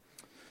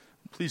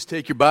Please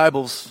take your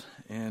Bibles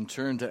and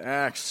turn to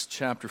Acts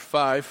chapter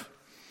 5.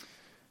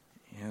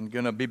 And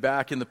going to be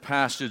back in the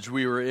passage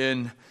we were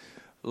in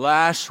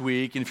last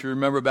week. And if you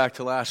remember back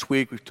to last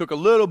week, we took a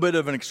little bit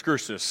of an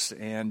excursus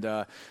and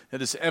had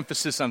this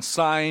emphasis on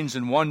signs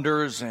and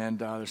wonders. And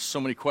there's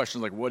so many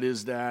questions like, what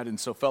is that? And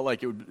so felt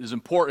like it was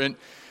important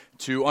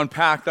to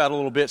unpack that a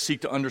little bit, seek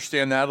to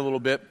understand that a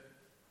little bit,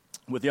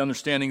 with the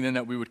understanding then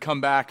that we would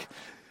come back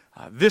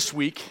this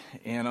week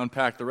and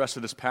unpack the rest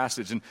of this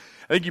passage. And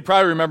I think you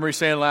probably remember me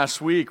saying last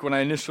week when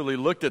I initially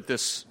looked at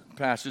this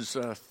passage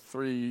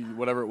 3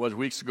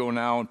 weeks ago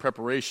now in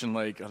preparation,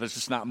 like, there's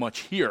just not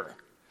much here.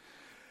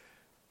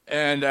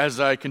 And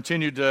as I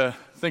continued to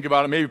think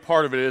about it, maybe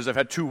part of it is I've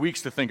had 2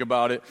 weeks to think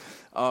about it,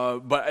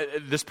 but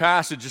this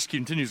passage just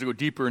continues to go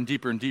deeper and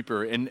deeper and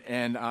deeper. And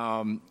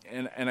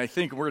I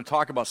think we're going to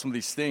talk about some of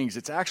these things.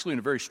 It's actually in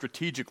a very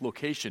strategic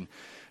location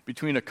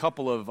between a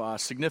couple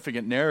of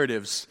significant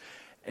narratives.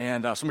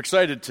 And so I'm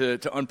excited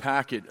to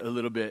unpack it a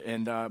little bit.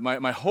 And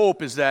my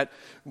hope is that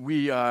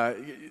we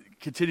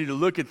continue to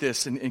look at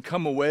this and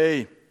come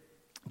away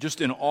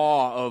just in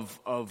awe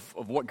of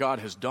what God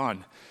has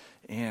done.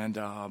 And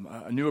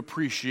a new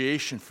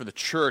appreciation for the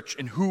church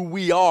and who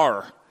we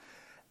are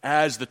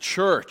as the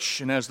church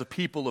and as the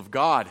people of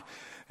God.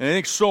 And I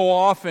think so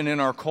often in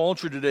our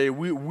culture today,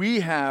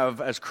 we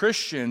have, as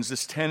Christians,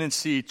 this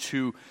tendency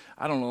to,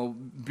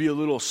 be a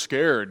little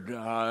scared.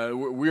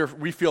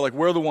 We feel like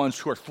we're the ones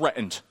who are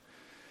threatened.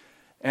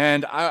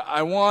 And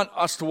I want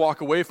us to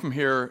walk away from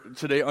here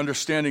today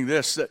understanding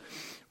this, that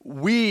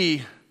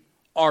we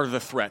are the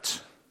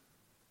threat.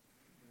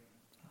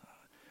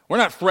 We're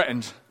not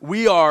threatened.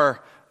 We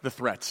are the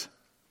threat.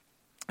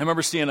 I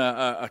remember seeing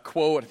a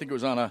quote, I think it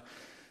was on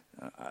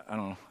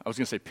I was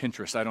going to say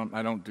Pinterest.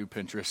 I don't do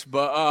Pinterest,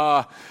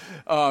 but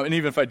and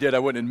even if I did, I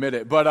wouldn't admit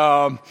it. But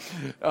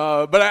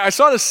I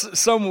saw this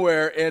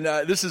somewhere, and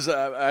this is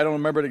I don't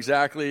remember it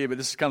exactly, but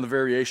this is kind of the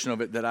variation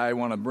of it that I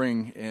want to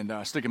bring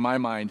and stick in my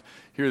mind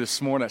here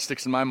this morning. That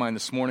sticks in my mind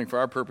this morning for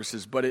our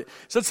purposes. But it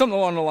said something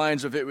along the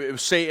lines of it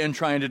was Satan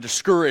trying to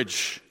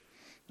discourage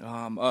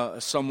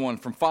someone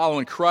from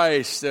following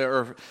Christ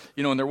or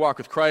in their walk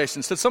with Christ,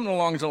 and said something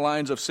along the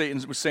lines of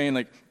Satan was saying,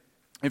 like,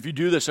 if you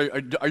do this,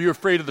 are you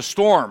afraid of the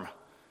storm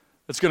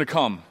that's going to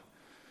come?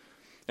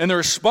 And the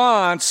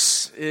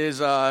response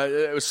is,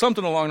 it was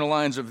something along the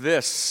lines of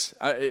this.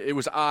 It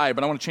was I,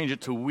 but I want to change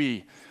it to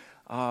we.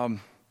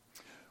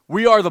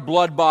 We are the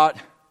blood-bought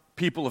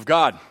people of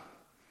God,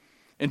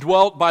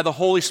 indwelt by the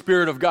Holy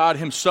Spirit of God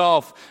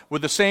himself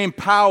with the same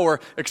power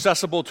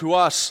accessible to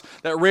us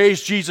that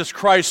raised Jesus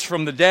Christ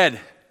from the dead.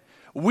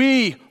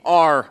 We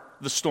are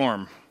the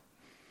storm.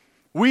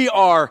 We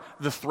are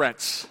the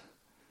threats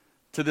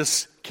to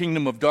this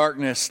kingdom of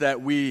darkness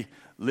that we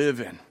live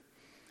in.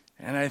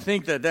 And I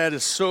think that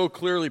is so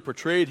clearly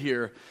portrayed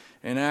here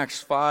in Acts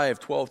 5,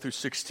 12 through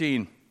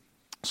 16.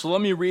 So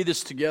let me read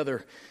this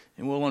together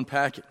and we'll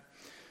unpack it.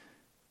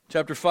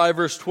 Chapter 5,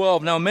 verse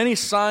 12. Now many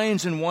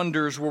signs and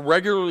wonders were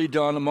regularly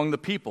done among the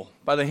people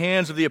by the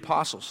hands of the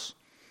apostles.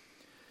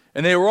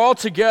 And they were all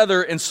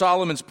together in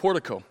Solomon's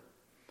portico.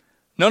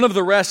 None of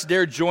the rest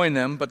dared join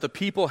them, but the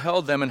people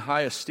held them in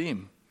high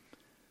esteem.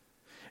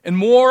 And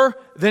more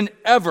than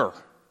ever,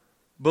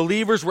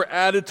 believers were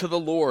added to the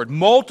Lord,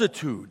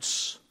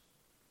 multitudes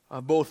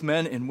of both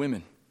men and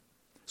women,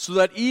 so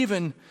that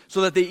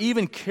they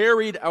even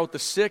carried out the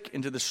sick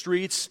into the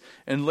streets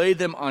and laid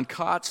them on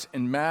cots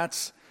and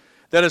mats,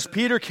 that as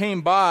Peter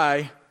came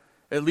by,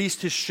 at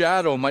least his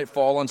shadow might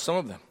fall on some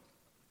of them.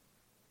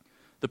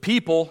 The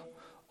people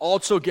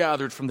also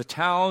gathered from the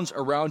towns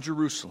around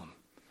Jerusalem,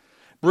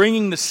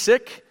 bringing the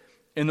sick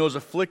and those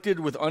afflicted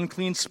with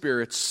unclean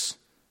spirits,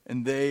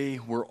 and they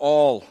were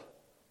all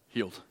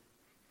healed.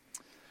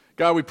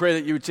 God, we pray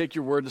that you would take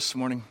your word this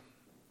morning.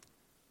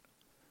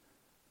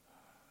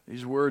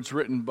 These words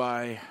written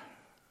by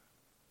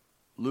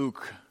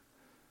Luke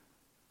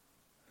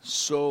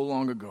so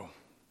long ago,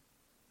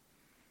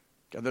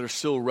 God, that are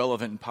still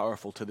relevant and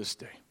powerful to this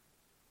day.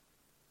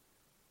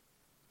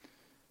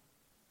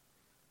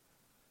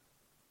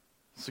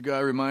 So God,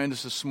 remind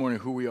us this morning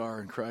who we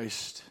are in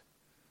Christ,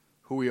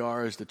 who we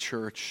are as the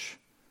church.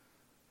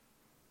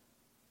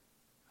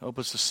 Help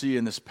us to see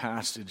in this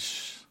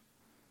passage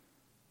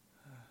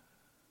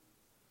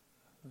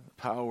the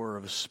power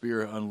of the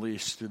Spirit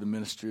unleashed through the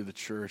ministry of the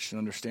church and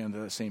understand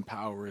that same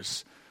power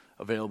is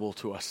available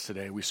to us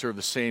today. We serve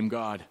the same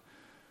God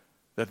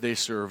that they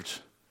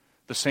served,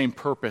 the same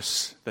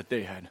purpose that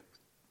they had.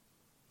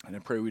 And I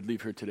pray we'd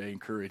leave here today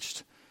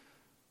encouraged.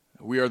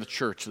 We are the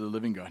church of the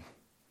living God.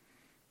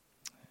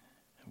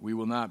 We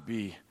will not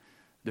be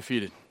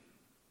defeated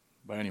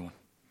by anyone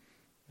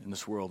in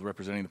this world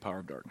representing the power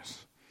of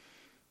darkness.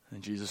 In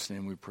Jesus'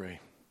 name we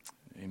pray.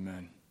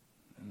 Amen.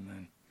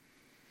 Amen.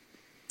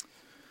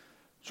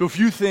 So a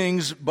few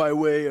things by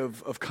way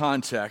of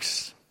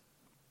context.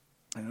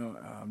 I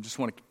just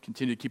want to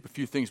continue to keep a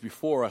few things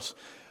before us.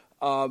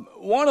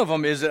 One of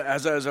them is,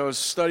 as I was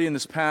studying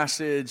this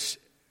passage,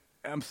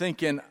 I'm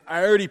thinking,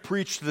 I already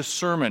preached this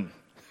sermon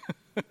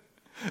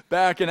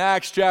back in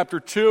Acts chapter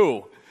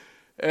 2.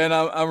 And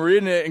I'm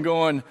reading it and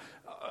going,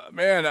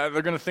 man,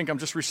 they're going to think I'm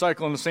just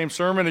recycling the same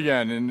sermon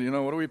again.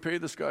 And, what do we pay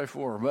this guy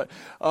for?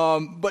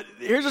 But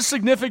here's a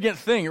significant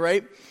thing,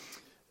 right?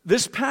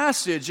 This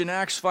passage in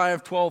Acts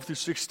 5:12 through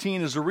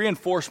 16 is a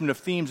reinforcement of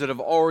themes that have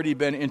already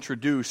been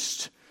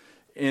introduced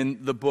in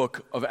the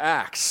book of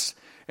Acts.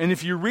 And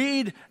if you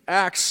read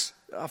Acts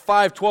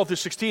 5:12 through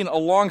 16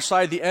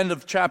 alongside the end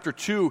of chapter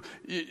 2,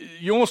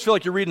 you almost feel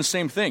like you're reading the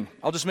same thing.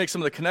 I'll just make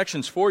some of the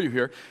connections for you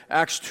here.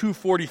 Acts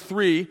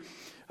 2:43,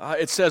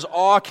 it says,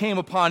 awe came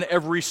upon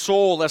every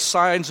soul as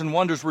signs and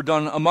wonders were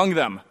done among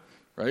them.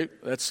 Right?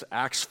 That's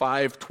Acts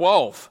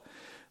 5:12.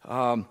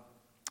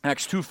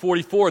 Acts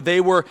 2:44,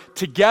 they were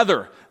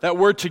together. That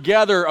word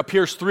together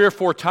appears 3 or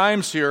 4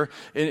 times here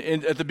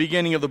at the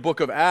beginning of the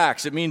book of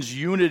Acts. It means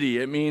unity.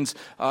 It means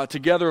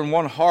together in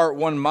one heart,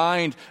 one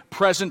mind,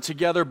 present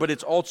together, but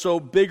it's also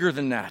bigger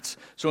than that.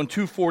 So in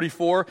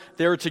 2:44,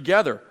 they were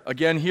together.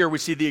 Again, here we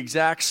see the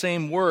exact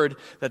same word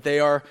that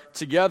they are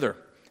together.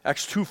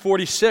 Acts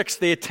 2:46,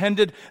 they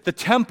attended the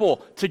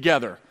temple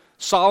together.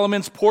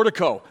 Solomon's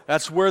portico,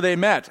 that's where they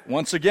met.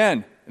 Once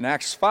again, in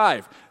Acts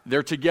 5,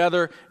 they're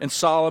together in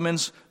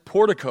Solomon's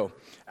portico.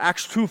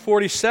 Acts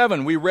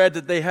 2:47, we read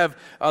that they have,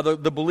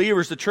 the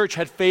believers, the church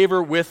had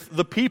favor with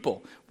the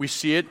people. We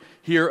see it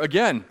here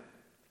again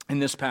in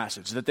this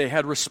passage, that they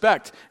had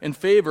respect and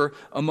favor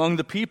among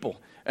the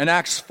people. In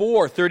Acts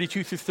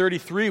 4:32 through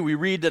 33, we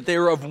read that they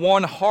were of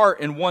one heart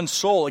and one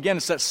soul. Again,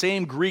 it's that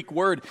same Greek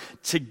word,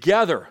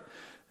 together.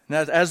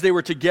 And as they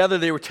were together,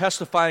 they were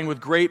testifying with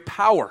great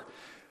power.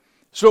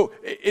 So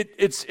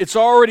it's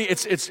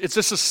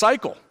just a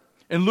cycle.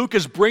 And Luke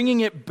is bringing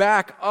it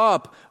back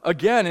up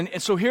again.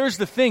 And so here's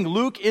the thing.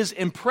 Luke is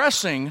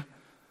impressing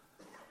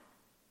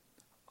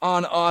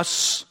on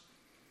us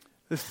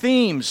the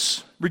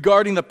themes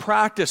regarding the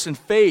practice and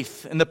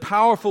faith and the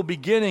powerful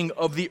beginning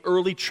of the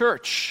early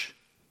church.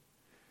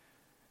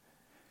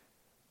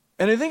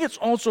 And I think it's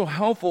also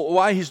helpful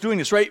why he's doing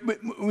this, right?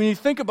 When you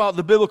think about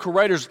the biblical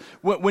writers,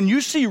 when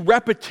you see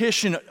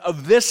repetition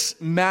of this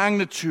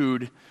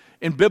magnitude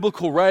in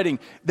biblical writing,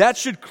 that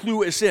should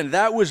clue us in.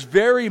 That was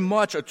very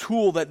much a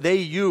tool that they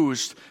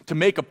used to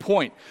make a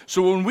point.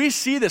 So when we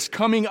see this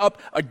coming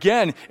up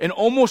again in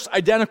almost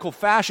identical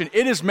fashion,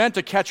 it is meant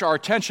to catch our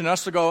attention,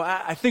 us to go,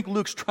 I think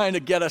Luke's trying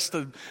to get us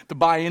to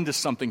buy into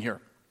something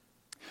here.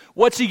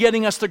 What's he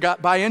getting us to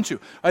buy into?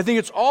 I think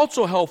it's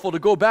also helpful to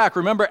go back.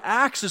 Remember,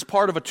 Acts is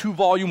part of a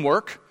 2-volume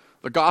work.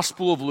 The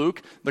Gospel of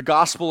Luke, the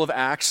Gospel of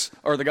Acts,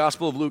 or the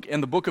Gospel of Luke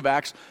and the book of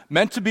Acts,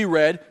 meant to be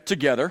read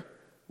together.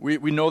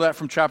 We know that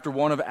from chapter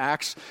 1 of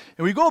Acts.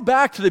 And we go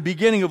back to the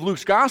beginning of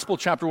Luke's Gospel,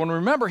 chapter 1.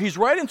 Remember, he's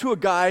writing to a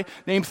guy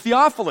named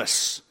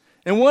Theophilus.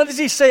 And what does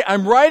he say?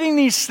 I'm writing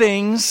these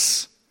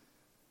things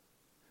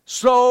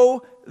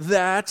so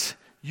that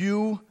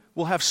you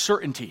will have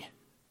certainty.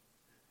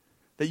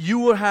 That you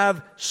will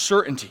have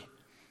certainty.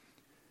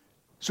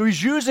 So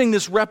he's using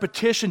this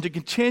repetition to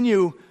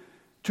continue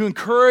to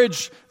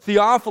encourage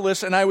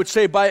Theophilus, and I would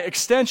say by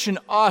extension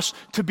us,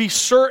 to be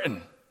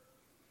certain.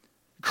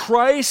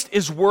 Christ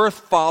is worth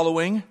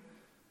following,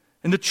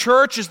 and the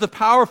church is the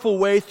powerful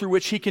way through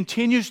which he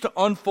continues to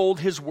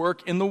unfold his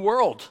work in the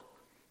world.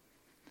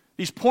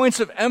 These points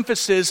of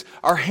emphasis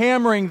are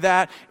hammering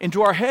that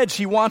into our heads.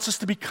 He wants us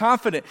to be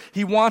confident.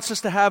 He wants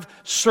us to have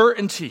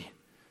certainty.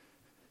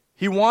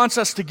 He wants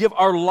us to give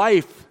our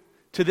life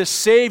to this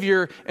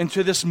Savior and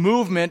to this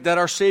movement that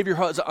our Savior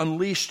has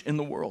unleashed in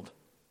the world.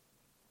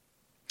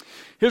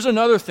 Here's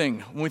another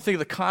thing when we think of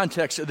the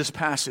context of this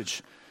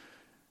passage.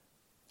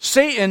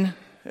 Satan,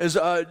 as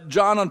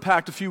John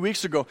unpacked a few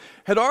weeks ago,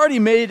 had already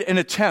made an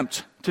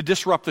attempt to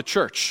disrupt the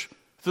church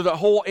through the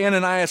whole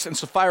Ananias and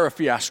Sapphira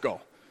fiasco,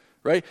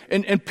 right?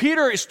 And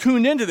Peter is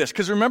tuned into this,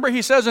 because remember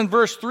he says in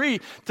verse 3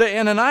 to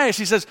Ananias,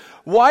 he says,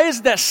 why is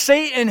it that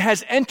Satan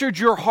has entered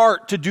your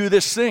heart to do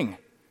this thing,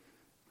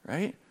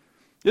 right?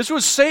 This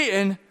was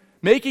Satan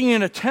making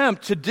an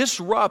attempt to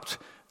disrupt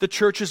the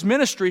church's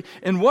ministry.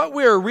 And what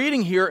we are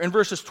reading here in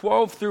verses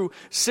 12 through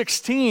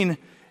 16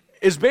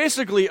 is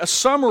basically a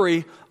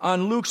summary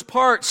on Luke's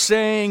part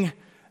saying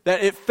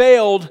that it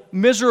failed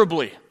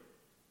miserably,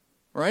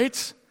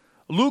 right?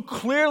 Luke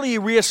clearly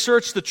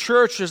reasserts the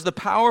church as the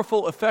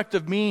powerful,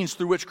 effective means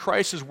through which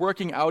Christ is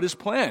working out his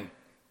plan.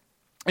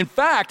 In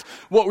fact,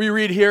 what we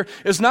read here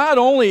is not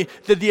only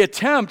did the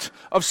attempt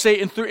of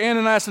Satan through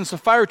Ananias and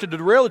Sapphira to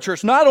derail the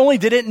church, not only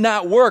did it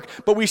not work,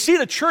 but we see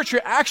the church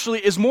here actually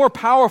is more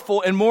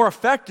powerful and more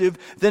effective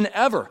than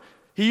ever.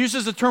 He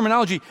uses the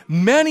terminology,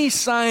 many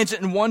signs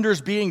and wonders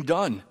being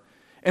done.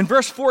 In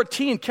verse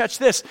 14, catch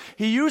this,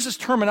 he uses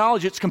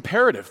terminology, it's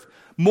comparative.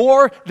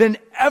 More than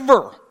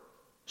ever,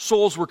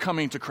 souls were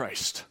coming to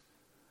Christ.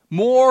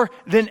 More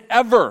than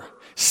ever.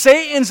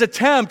 Satan's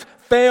attempt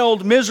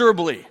failed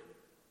miserably.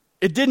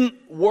 It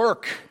didn't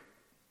work.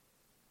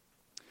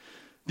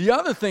 The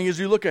other thing as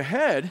you look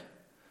ahead,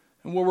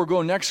 and where we'll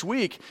go next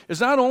week, is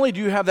not only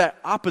do you have that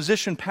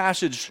opposition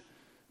passage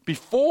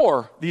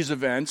before these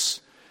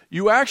events,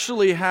 you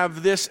actually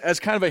have this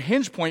as kind of a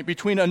hinge point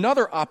between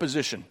another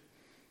opposition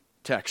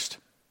text.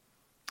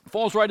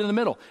 Falls right in the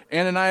middle.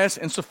 Ananias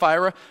and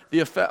Sapphira,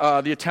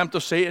 the attempt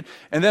of Satan.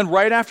 And then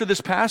right after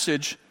this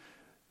passage,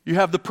 you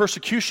have the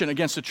persecution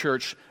against the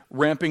church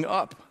ramping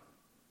up.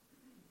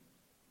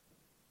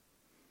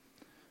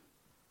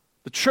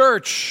 The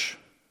church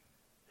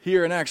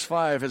here in Acts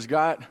 5 has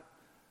got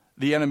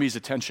the enemy's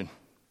attention.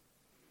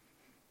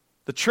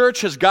 The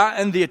church has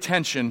gotten the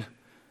attention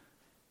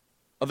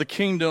of the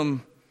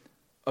kingdom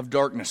of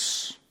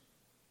darkness.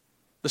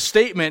 The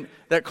statement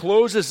that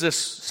closes this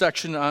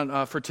section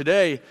for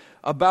today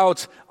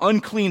about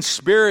unclean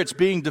spirits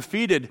being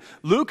defeated,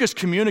 Luke is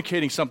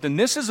communicating something.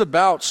 This is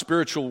about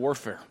spiritual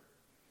warfare.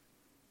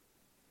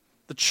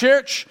 The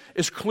church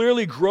is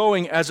clearly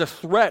growing as a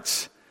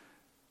threat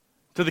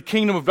to the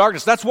kingdom of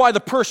darkness. That's why the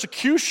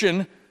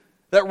persecution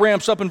that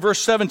ramps up in verse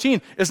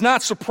 17 is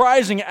not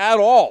surprising at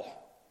all.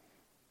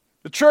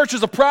 The church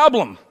is a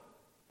problem.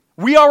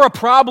 We are a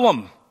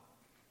problem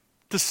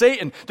to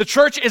Satan. The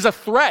church is a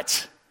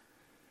threat,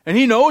 and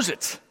he knows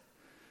it.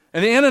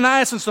 And the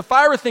Ananias and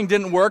Sapphira thing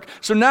didn't work,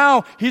 so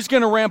now he's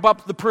going to ramp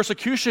up the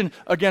persecution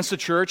against the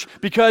church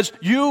because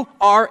you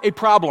are a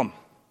problem.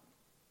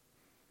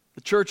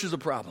 The church is a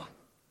problem.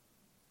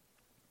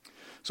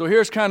 So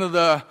here's kind of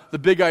the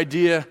big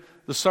idea,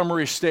 the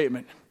summary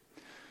statement.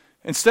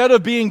 Instead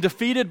of being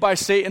defeated by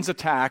Satan's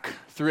attack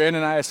through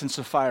Ananias and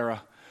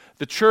Sapphira,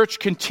 the church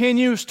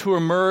continues to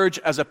emerge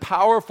as a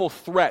powerful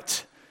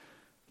threat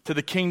to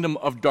the kingdom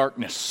of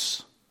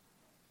darkness.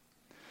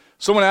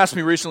 Someone asked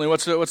me recently,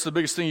 what's the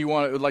biggest thing you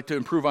would like to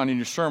improve on in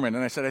your sermon?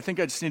 And I said, I think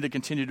I just need to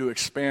continue to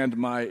expand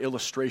my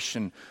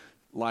illustration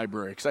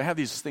library, because I have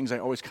these things I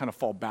always kind of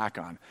fall back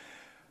on.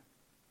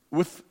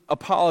 With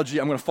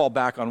apology, I'm going to fall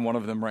back on one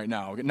of them right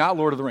now. Not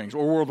Lord of the Rings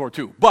or World War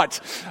II, but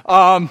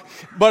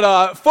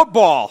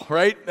football,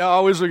 right?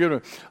 Always a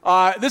good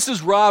one. This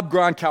is Rob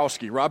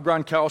Gronkowski. Rob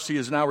Gronkowski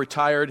is now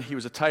retired. He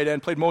was a tight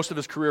end, played most of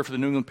his career for the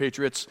New England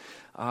Patriots.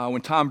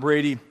 When Tom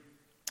Brady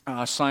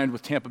signed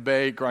with Tampa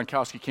Bay,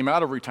 Gronkowski came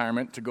out of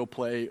retirement to go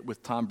play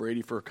with Tom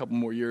Brady for a couple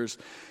more years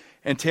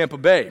in Tampa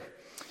Bay.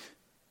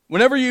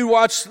 Whenever you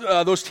watch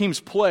those teams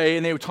play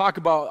and they would talk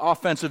about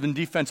offensive and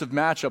defensive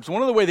matchups,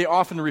 one of the ways they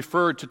often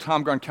referred to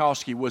Tom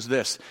Gronkowski was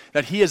this,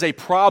 that he is a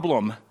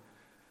problem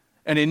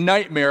and a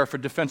nightmare for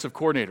defensive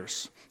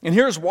coordinators. And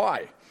here's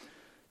why.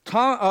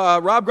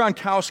 Rob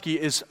Gronkowski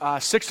is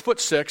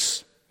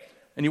 6'6",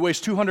 and he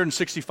weighs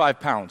 265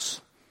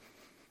 pounds.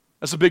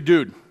 That's a big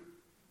dude.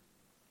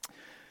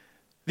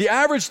 The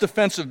average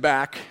defensive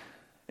back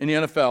in the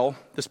NFL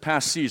this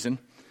past season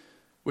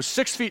was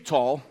 6 feet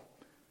tall,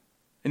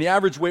 and the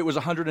average weight was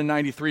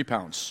 193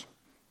 pounds.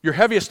 Your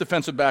heaviest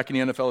defensive back in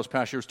the NFL this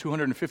past year was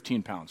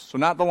 215 pounds. So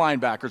not the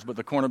linebackers, but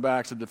the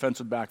cornerbacks, the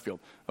defensive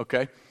backfield.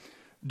 Okay?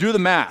 Do the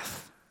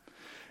math.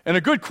 And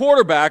a good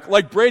quarterback,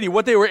 like Brady,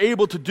 what they were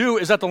able to do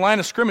is at the line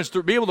of scrimmage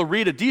to be able to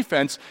read a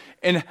defense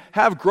and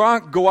have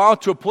Gronk go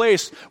out to a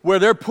place where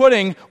they're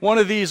putting one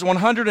of these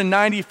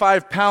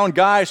 195-pound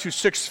guys who's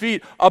 6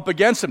 feet up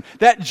against him.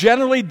 That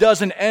generally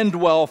doesn't end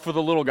well for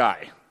the little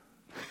guy.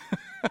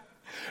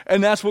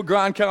 And that's what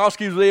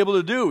Gronkowski was able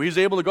to do. He's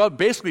able to go out,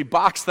 basically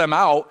box them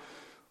out,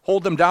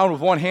 hold them down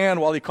with one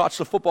hand while he caught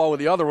the football with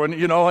the other one,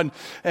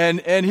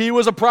 and he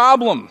was a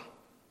problem.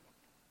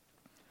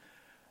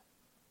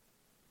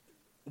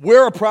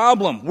 We're a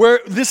problem.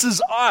 This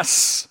is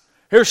us.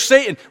 Here's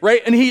Satan,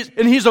 right? And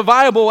he's a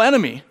viable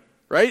enemy,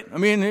 right? I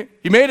mean,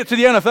 he made it to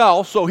the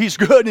NFL, so he's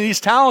good and he's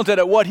talented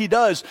at what he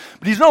does,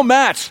 but he's no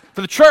match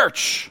for the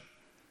church.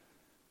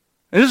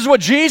 And this is what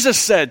Jesus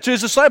said to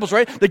his disciples,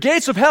 right? The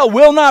gates of hell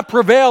will not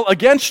prevail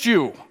against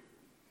you.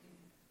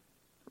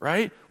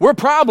 Right? We're a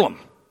problem.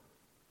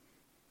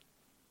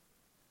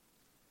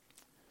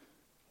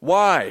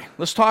 Why?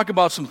 Let's talk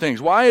about some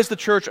things. Why is the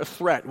church a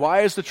threat?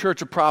 Why is the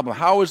church a problem?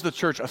 How is the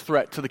church a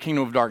threat to the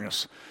kingdom of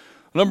darkness?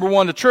 Number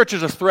one, the church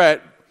is a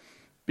threat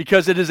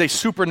because it is a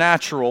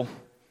supernatural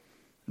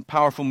and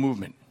powerful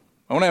movement.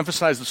 I want to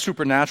emphasize the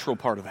supernatural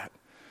part of that.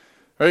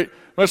 Right?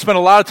 I'm going to spend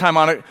a lot of time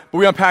on it, but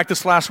we unpacked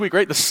this last week,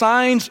 right? The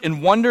signs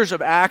and wonders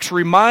of Acts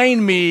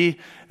remind me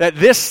that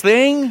this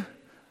thing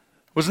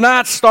was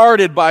not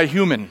started by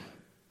human,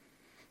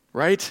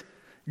 right?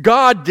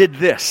 God did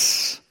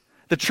this.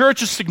 The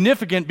church is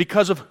significant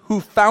because of who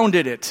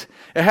founded it.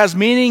 It has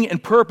meaning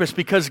and purpose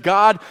because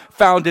God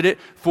founded it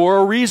for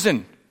a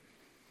reason.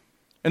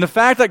 And the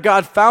fact that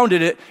God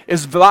founded it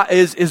is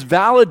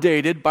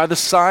validated by the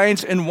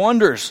signs and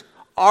wonders.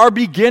 Our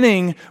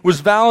beginning was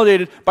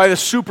validated by the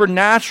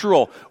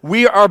supernatural.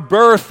 We are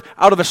birthed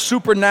out of a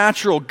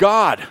supernatural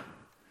God.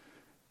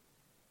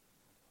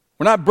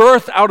 We're not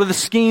birthed out of the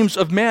schemes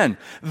of men.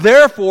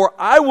 Therefore,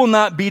 I will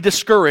not be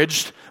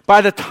discouraged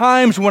by the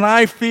times when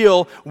I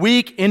feel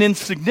weak and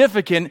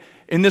insignificant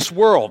in this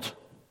world.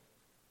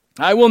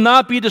 I will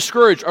not be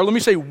discouraged, or let me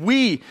say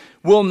we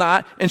will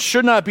not and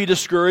should not be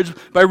discouraged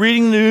by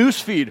reading the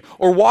news feed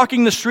or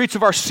walking the streets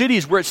of our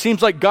cities where it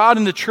seems like God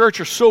and the church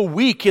are so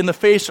weak in the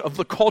face of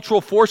the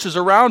cultural forces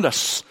around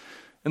us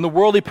and the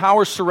worldly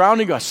powers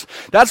surrounding us.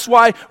 That's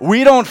why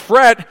we don't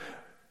fret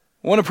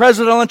When a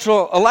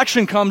presidential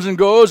election comes and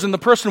goes and the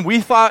person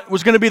we thought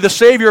was going to be the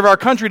savior of our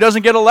country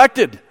doesn't get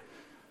elected,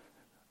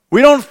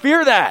 we don't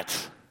fear that.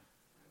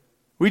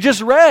 We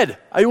just read,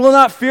 I will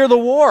not fear the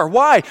war.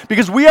 Why?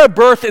 Because we are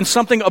birthed in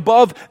something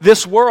above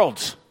this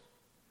world.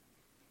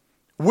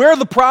 We're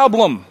the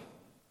problem.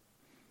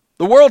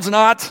 The world's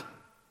not.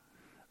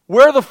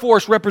 We're the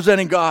force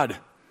representing God.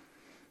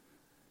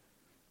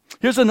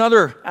 Here's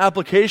another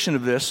application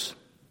of this.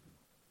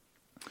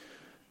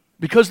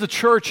 Because the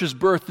church is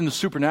birthed in the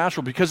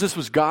supernatural, because this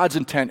was God's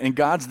intent and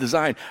God's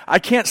design, I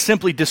can't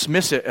simply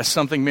dismiss it as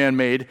something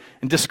man-made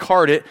and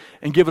discard it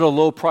and give it a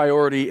low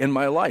priority in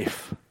my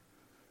life.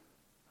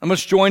 I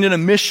must join in a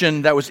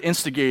mission that was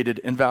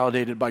instigated and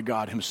validated by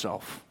God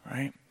himself,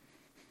 right?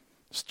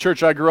 It's the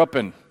church I grew up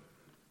in,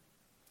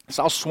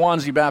 South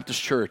Swansea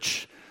Baptist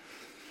Church.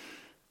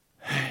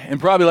 And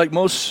probably like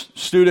most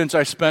students,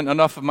 I spent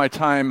enough of my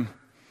time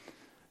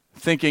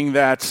thinking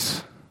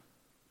that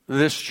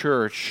this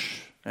church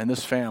and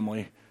this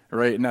family,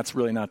 right? And that's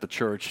really not the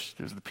church.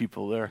 There's the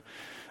people there.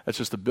 That's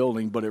just a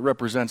building, but it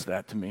represents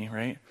that to me,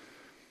 right?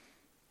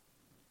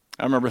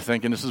 I remember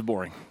thinking, this is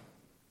boring.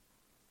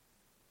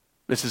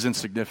 This is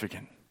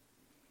insignificant.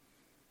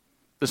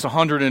 This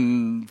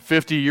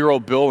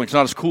 150-year-old building is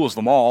not as cool as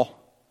the mall.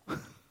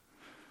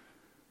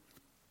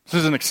 This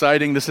isn't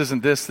exciting. This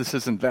isn't this. This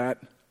isn't that.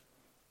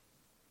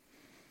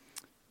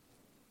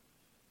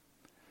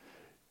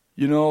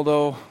 You know,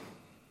 though,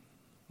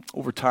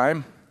 over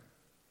time,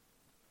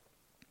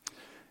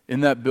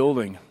 in that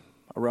building,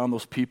 around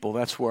those people,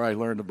 that's where I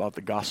learned about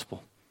the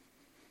gospel.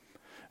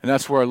 And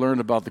that's where I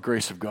learned about the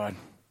grace of God.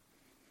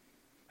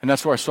 And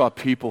that's where I saw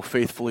people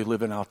faithfully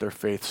living out their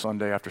faith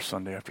Sunday after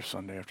Sunday after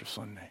Sunday after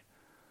Sunday.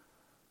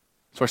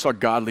 So I saw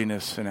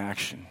godliness in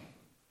action.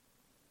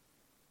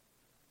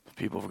 The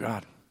people of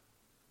God.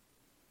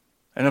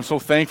 And I'm so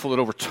thankful that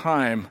over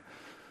time,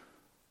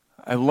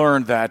 I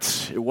learned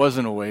that it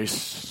wasn't a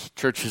waste.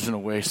 Church isn't a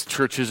waste.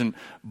 Church isn't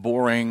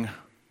boring.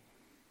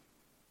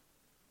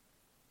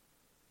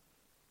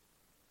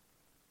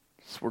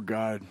 It's where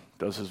God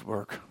does his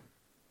work.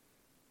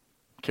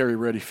 Carrie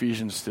read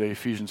Ephesians today,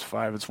 Ephesians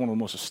 5. It's one of the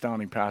most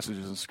astounding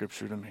passages in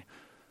Scripture to me.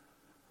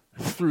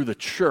 Through the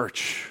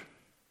church,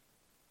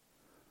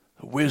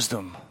 the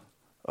wisdom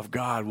of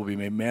God will be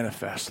made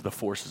manifest to the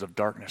forces of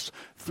darkness.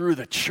 Through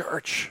the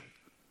church.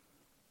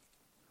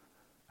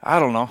 I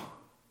don't know.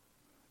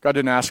 God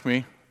didn't ask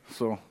me,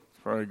 so it's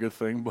probably a good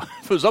thing. But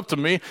if it was up to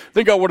me, I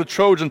think I would have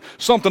chosen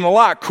something a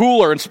lot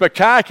cooler and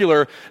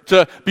spectacular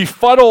to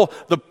befuddle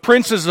the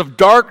princes of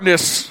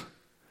darkness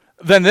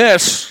than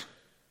this.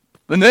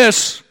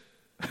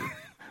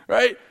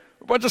 Right?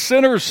 A bunch of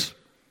sinners,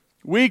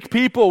 weak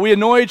people. We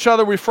annoy each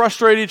other. We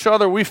frustrate each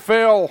other. We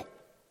fail.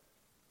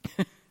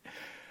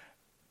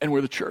 And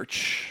we're the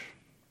church.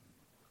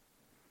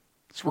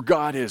 It's where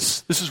God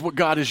is. This is what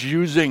God is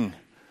using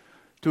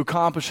to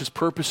accomplish his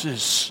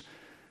purposes.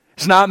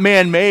 It's not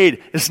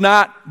man-made. It's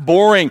not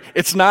boring.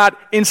 It's not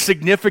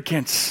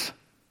insignificant.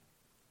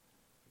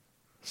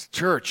 It's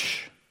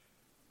church.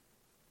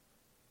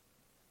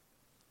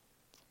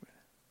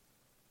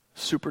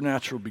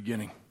 Supernatural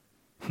beginning.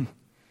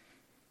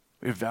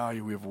 We have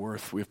value, we have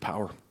worth, we have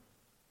power.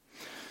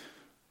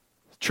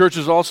 Church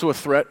is also a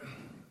threat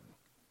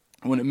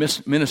when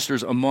it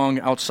ministers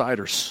among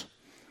outsiders.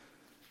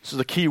 This is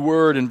the key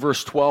word in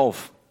verse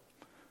 12.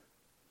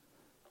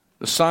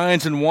 The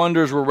signs and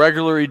wonders were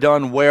regularly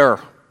done where?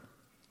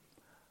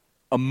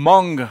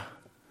 Among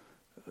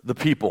the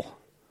people.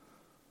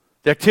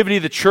 The activity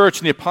of the church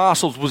and the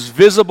apostles was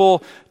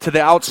visible to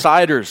the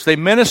outsiders. They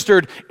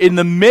ministered in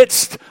the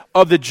midst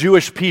of the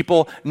Jewish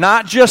people,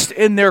 not just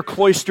in their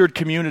cloistered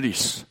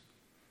communities.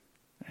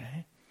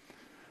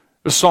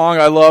 The song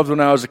I loved when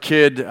I was a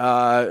kid,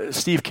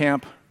 Steve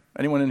Camp.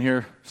 Anyone in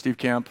here? Steve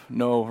Camp?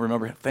 No,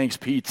 remember? Thanks,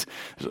 Pete.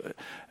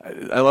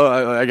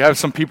 I have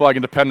some people I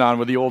can depend on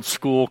with the old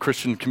school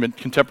Christian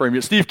contemporary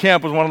music. Steve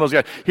Camp was one of those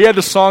guys. He had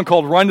this song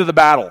called Run to the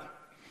Battle.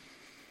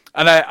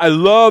 And I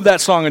love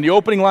that song. And the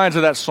opening lines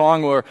of that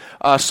song were,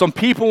 some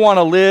people want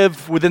to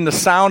live within the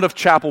sound of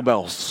chapel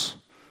bells,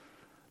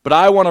 but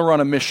I want to run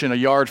a mission a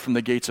yard from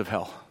the gates of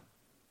hell.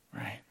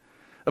 Right?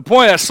 The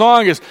point of that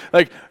song is,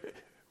 like,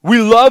 we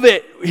love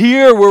it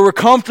here where we're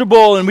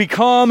comfortable and we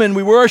come and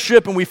we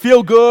worship and we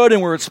feel good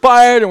and we're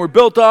inspired and we're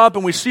built up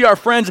and we see our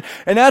friends,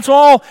 and that's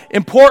all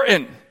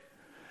important.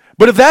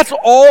 But if that's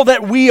all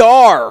that we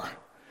are,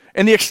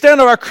 and the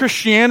extent of our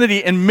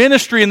Christianity and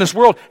ministry in this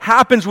world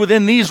happens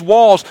within these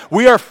walls,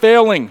 we are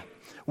failing.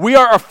 We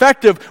are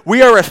effective.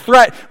 We are a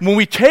threat when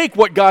we take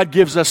what God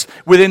gives us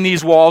within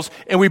these walls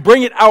and we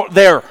bring it out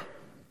there.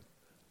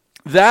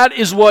 That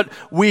is what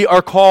we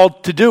are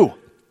called to do.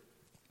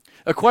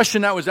 A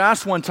question that was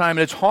asked one time,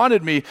 and it's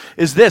haunted me,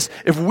 is this: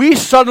 if we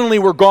suddenly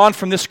were gone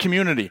from this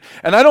community,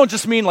 and I don't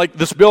just mean like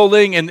this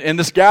building and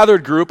this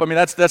gathered group, I mean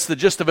that's the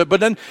gist of it,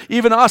 but then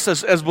even us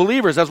as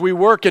believers, as we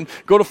work and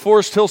go to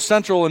Forest Hill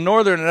Central and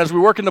Northern, and as we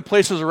work in the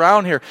places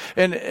around here,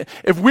 and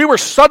if we were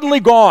suddenly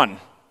gone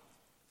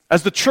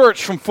as the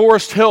church from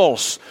Forest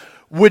Hills,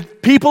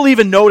 would people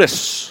even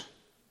notice?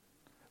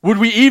 Would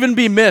we even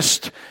be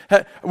missed?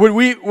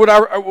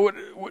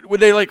 Would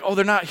they like, oh,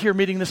 they're not here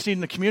meeting this need in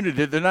the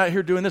community. They're not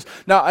here doing this.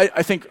 Now,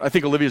 I think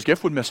Olivia's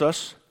Gift would miss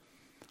us,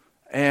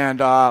 and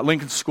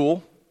Lincoln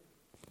School,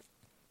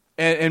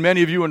 and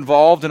many of you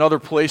involved in other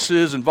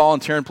places and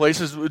volunteering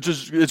places, which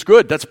is it's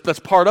good. That's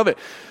part of it,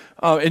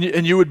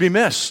 and you would be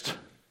missed.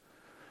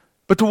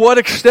 But to what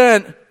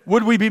extent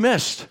would we be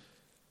missed?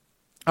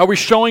 Are we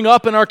showing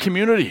up in our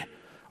community?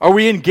 Are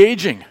we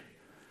engaging?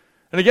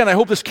 And again, I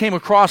hope this came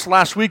across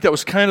last week. That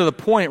was kind of the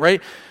point,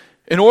 right?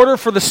 In order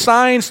for the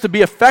signs to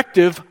be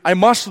effective, I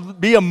must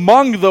be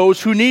among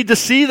those who need to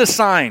see the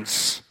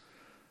signs.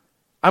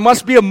 I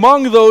must be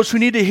among those who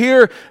need to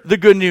hear the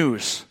good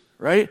news,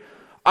 right?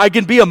 I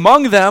can be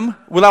among them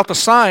without the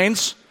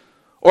signs,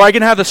 or I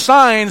can have the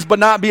signs but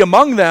not be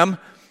among them.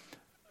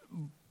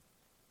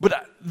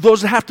 But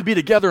those have to be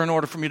together in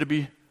order for me to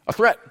be a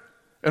threat,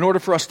 in order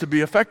for us to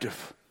be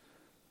effective.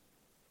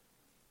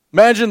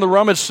 Imagine the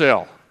rummage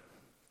sale,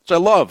 which I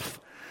love,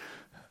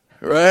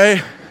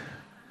 right?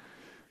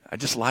 I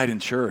just lied in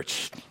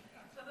church.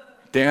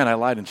 Dan, I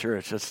lied in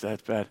church. That's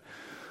bad.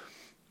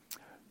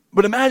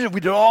 But imagine if we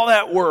did all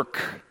that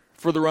work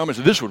for the rummage.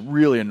 This would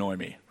really annoy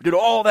me. We did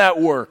all that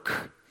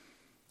work.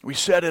 We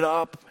set it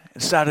up,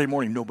 and Saturday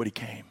morning, nobody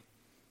came.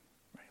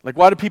 Like,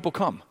 why do people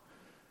come?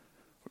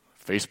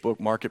 Facebook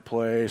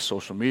Marketplace,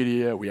 social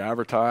media, we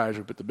advertise.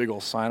 We put the big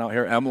old sign out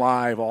here,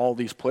 MLive, all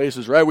these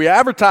places, right? We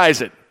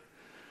advertise it.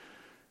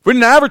 If we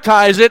didn't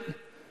advertise it,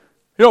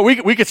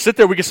 we could sit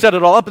there, we could set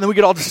it all up, and then we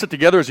could all just sit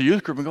together as a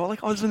youth group and go,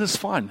 like, oh, isn't this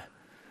fun?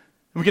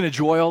 We can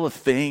enjoy all the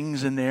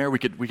things in there. We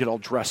could all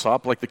dress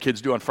up like the kids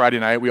do on Friday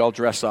night. We all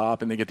dress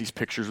up, and they get these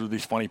pictures with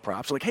these funny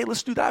props. Like, hey,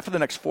 let's do that for the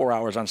next 4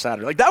 hours on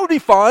Saturday. Like, that would be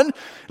fun.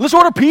 Let's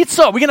order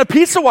pizza. We can have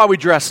pizza while we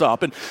dress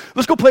up, and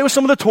let's go play with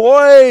some of the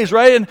toys,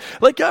 right? And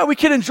like, yeah, we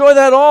can enjoy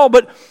that all,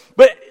 but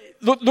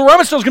the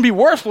rummage sale is going to be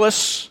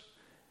worthless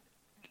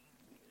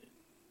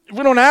if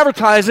we don't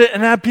advertise it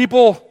and have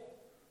people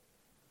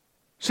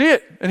see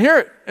it and hear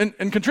it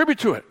and contribute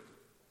to it.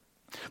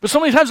 But so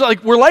many times,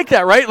 like, we're like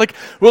that, right? Like,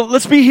 well,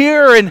 let's be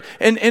here, and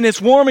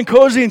it's warm and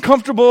cozy and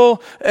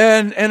comfortable,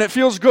 and it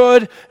feels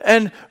good,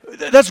 and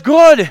that's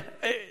good.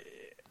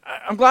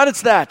 I'm glad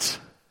it's that.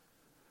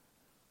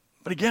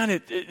 But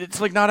again, it's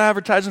like not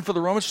advertising for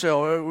the rummage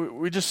sale.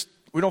 We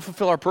don't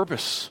fulfill our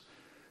purpose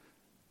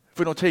if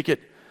we don't take it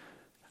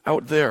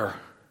out there,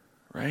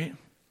 right?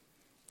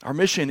 Our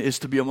mission is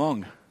to be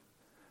among.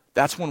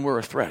 That's when we're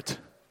a threat.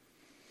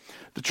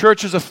 The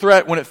church is a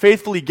threat when it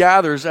faithfully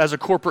gathers as a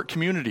corporate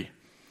community.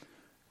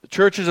 The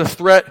church is a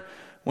threat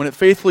when it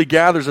faithfully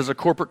gathers as a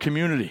corporate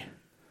community.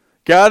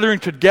 Gathering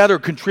together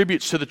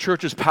contributes to the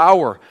church's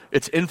power,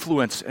 its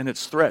influence, and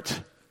its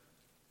threat.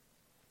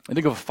 I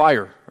think of a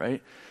fire,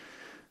 right?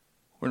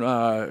 We're in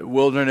a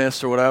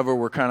wilderness or whatever.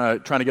 We're kind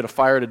of trying to get a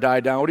fire to die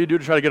down. What do you do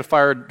to try to get a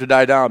fire to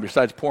die down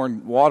besides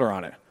pouring water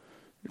on it?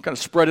 You kind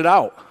of spread it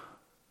out.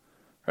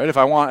 Right? If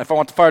I want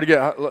the fire to get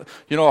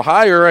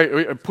higher,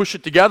 I push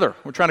it together.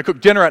 We're trying to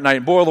cook dinner at night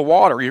and boil the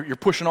water. You're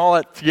pushing all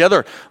that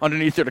together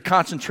underneath there to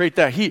concentrate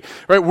that heat.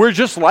 Right? We're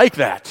just like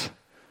that.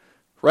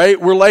 Right?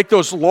 We're like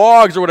those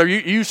logs or whatever.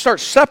 You start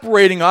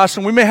separating us,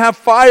 and we may have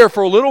fire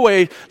for a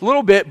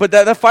little bit, but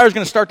that fire is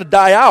going to start to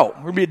die out.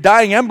 We're going to be a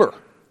dying ember.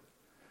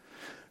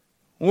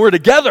 When we're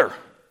together,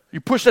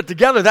 you push that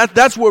together.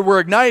 That's where we're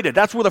ignited.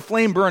 That's where the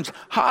flame burns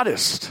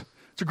hottest.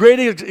 It's a great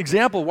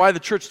example of why the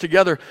church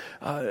together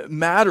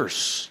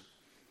matters.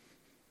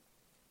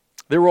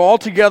 They were all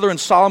together in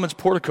Solomon's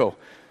portico.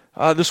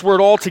 This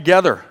word all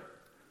together,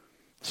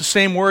 it's the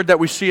same word that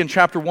we see in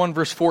chapter 1,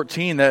 verse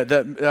 14,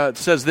 that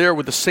says there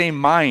with the same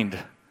mind.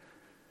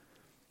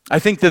 I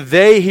think that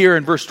they here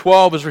in verse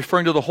 12 is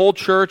referring to the whole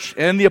church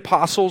and the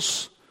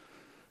apostles.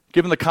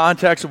 Given the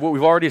context of what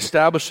we've already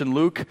established in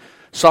Luke,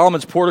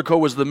 Solomon's portico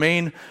was the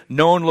main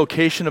known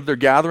location of their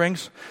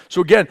gatherings.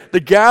 So again,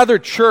 the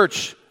gathered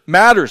church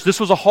matters. This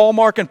was a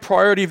hallmark and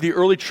priority of the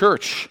early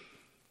church.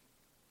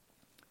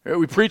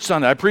 We preached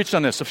on that. I preached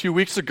on this a few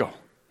weeks ago.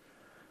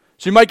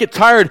 So you might get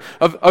tired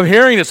of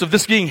hearing this, of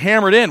this being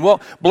hammered in.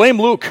 Well,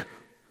 blame Luke.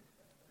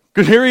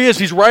 Because here he is.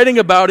 He's writing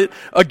about it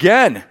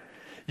again.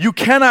 You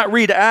cannot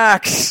read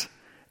Acts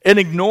and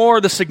ignore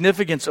the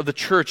significance of the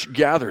church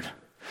gathered.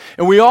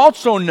 And we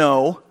also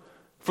know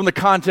from the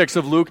context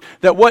of Luke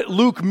that what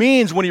Luke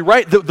means when he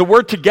writes the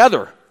word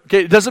together.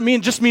 Okay, it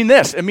doesn't just mean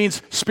this. It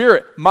means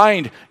spirit,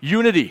 mind,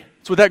 unity.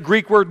 That's what that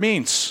Greek word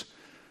means.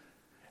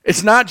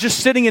 It's not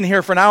just sitting in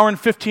here for an hour and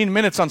 15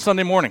 minutes on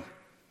Sunday morning.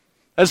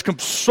 That's come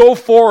so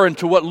foreign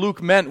to what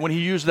Luke meant when he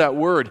used that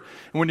word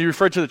and when he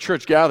referred to the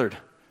church gathered,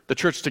 the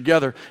church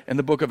together in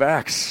the book of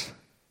Acts.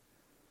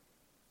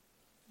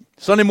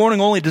 Sunday morning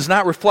only does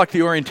not reflect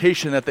the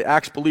orientation that the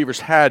Acts believers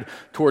had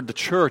toward the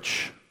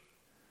church.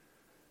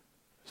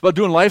 It's about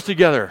doing life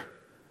together.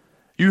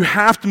 You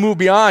have to move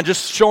beyond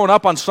just showing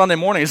up on Sunday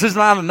morning. This is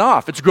not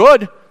enough. It's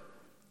good.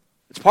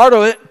 It's part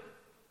of it.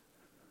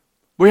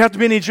 We have to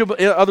be in each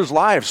other's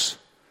lives.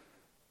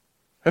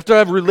 We have to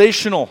have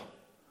relational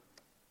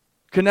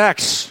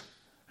connects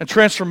and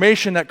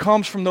transformation that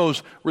comes from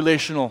those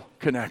relational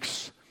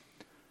connects.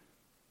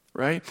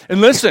 right?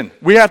 And listen,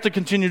 we have to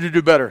continue to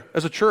do better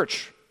as a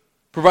church,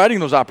 providing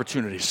those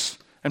opportunities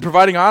and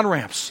providing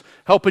on-ramps,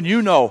 helping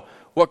you know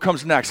what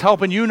comes next,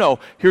 helping you know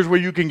here's where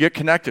you can get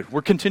connected.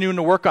 We're continuing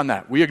to work on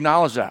that. We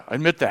acknowledge that. I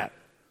admit that.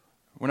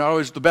 We're not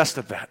always the best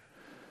at that.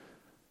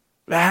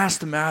 But that has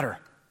to matter.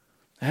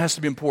 It has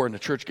to be important,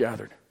 the church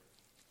gathered.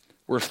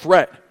 We're a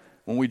threat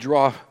when we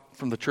draw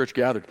from the church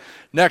gathered.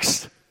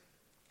 Next,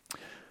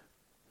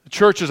 the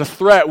church is a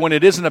threat when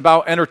it isn't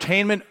about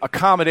entertainment,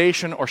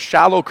 accommodation, or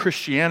shallow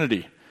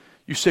Christianity.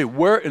 You say,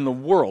 where in the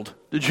world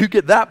did you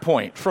get that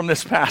point from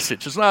this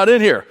passage? It's not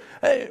in here.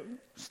 Hey,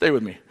 stay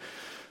with me.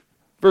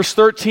 Verse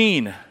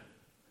 13,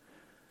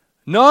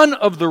 none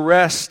of the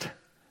rest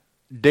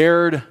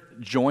dared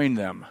join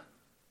them.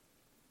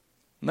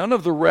 None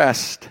of the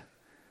rest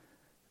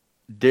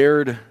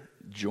dared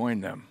join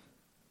them.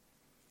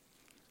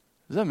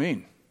 What does that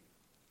mean?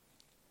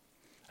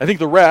 I think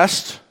the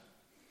rest,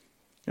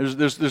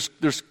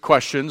 there's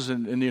questions,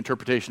 and the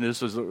interpretation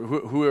is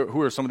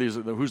who are some of these,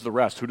 who's the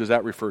rest? Who does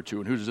that refer to?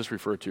 And who does this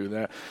refer to?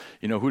 That,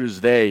 who does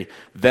they,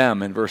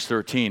 them in verse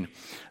 13?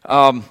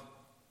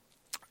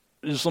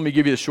 Just let me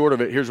give you the short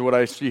of it. Here's what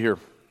I see here.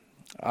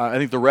 I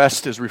think the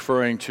rest is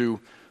referring to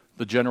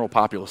the general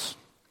populace.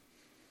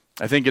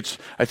 I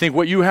think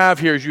what you have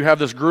here is you have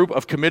this group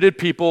of committed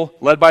people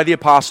led by the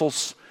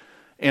apostles,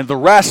 and the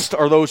rest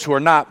are those who are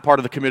not part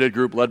of the committed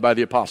group led by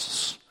the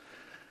apostles.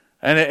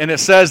 And it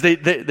says they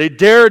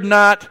dared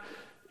not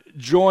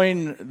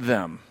join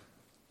them.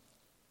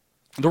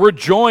 The word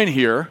join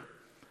here,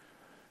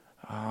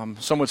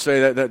 some would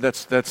say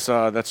that's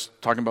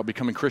talking about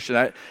becoming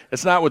Christian.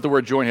 It's not what the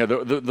word join here.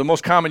 The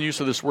most common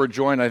use of this word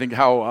join, I think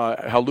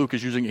how Luke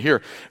is using it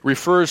here,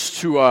 refers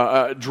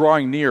to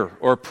drawing near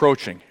or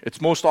approaching.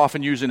 It's most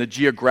often used in a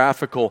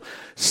geographical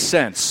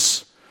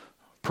sense,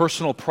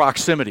 personal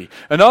proximity.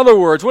 In other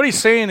words, what he's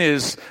saying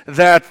is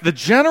that the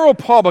general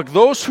public,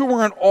 those who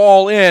weren't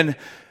all in,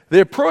 they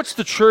approached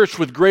the church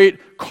with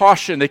great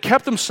caution. They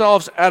kept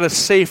themselves at a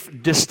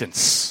safe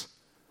distance.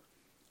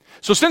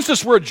 So since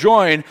this word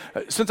join,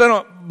 since I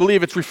don't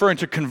believe it's referring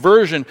to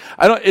conversion,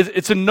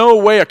 it's in no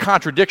way a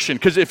contradiction.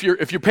 Because if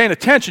you're paying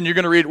attention, you're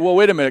going to read, well,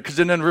 wait a minute, because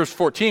then in verse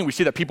 14, we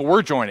see that people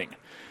were joining.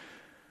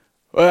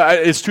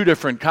 It's two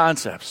different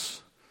concepts.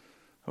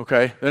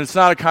 Okay? Then it's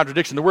not a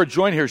contradiction. The word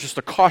join here is just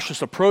a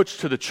cautious approach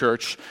to the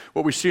church.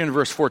 What we see in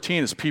verse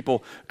 14 is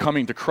people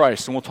coming to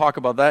Christ. And we'll talk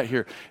about that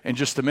here in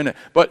just a minute.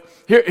 But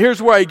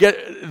here's where I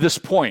get this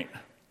point.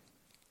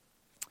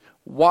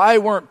 Why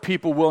weren't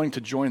people willing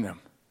to join them?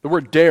 The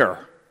word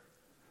dare.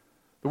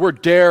 The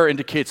word dare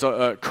indicates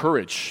a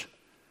courage,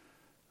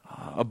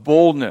 a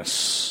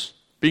boldness,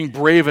 being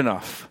brave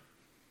enough.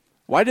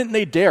 Why didn't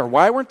they dare?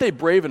 Why weren't they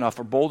brave enough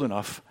or bold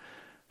enough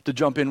to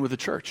jump in with the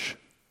church,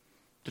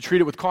 to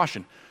treat it with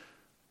caution?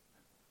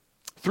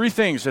 Three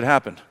things that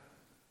happened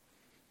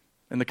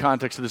in the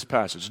context of this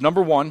passage.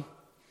 Number one,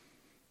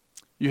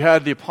 you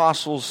had the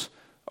apostles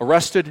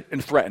arrested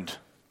and threatened,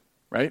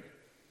 right?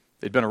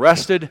 They'd been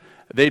arrested,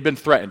 they'd been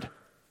threatened.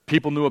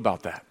 People knew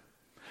about that.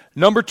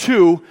 Number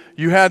two,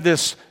 you had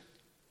this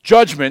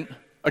judgment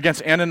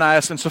against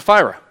Ananias and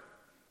Sapphira,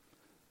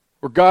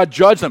 where God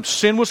judged them.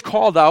 Sin was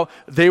called out,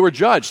 they were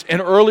judged.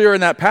 And earlier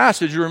in that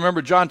passage, you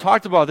remember John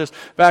talked about this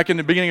back in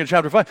the beginning of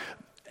chapter 5.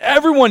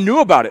 Everyone knew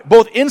about it,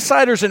 both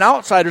insiders and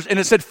outsiders, and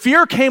it said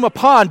fear came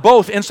upon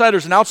both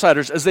insiders and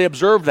outsiders as they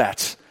observed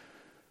that.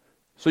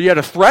 So you had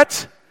a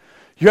threat,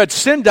 you had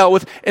sin dealt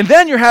with, and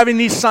then you're having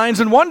these signs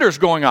and wonders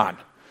going on.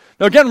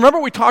 Now again, remember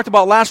what we talked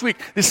about last week,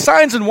 these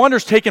signs and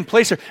wonders taking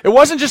place here. It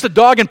wasn't just a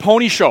dog and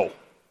pony show. It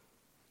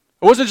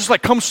wasn't just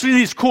like, come see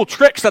these cool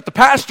tricks that the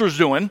pastor's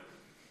doing.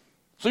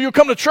 So you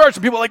come to church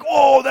and people are like,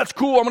 oh, that's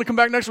cool, I'm going to come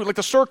back next week, like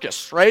the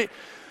circus, right?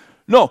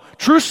 No,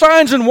 true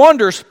signs and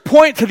wonders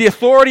point to the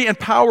authority and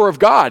power of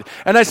God.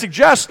 And I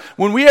suggest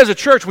when we as a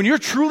church, when you're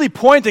truly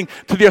pointing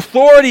to the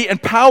authority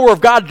and power of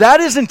God, that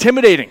is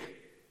intimidating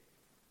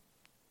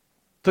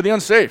to the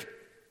unsaved.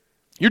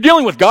 You're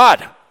dealing with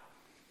God.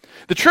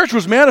 The church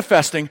was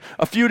manifesting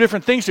a few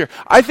different things here.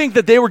 I think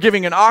that they were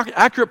giving an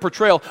accurate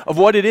portrayal of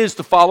what it is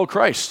to follow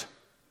Christ,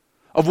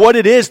 of what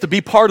it is to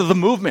be part of the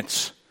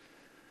movements.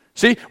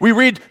 See, we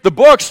read the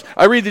books,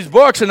 I read these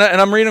books, and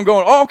I'm reading them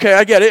going, oh, okay,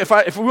 I get it.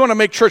 If we want to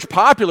make church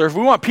popular, if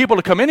we want people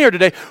to come in here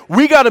today,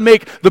 we got to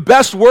make the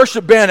best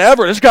worship band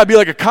ever. This got to be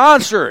like a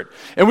concert.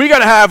 And we got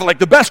to have like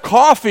the best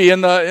coffee,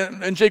 and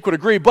Jake would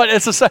agree, but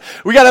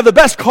we got to have the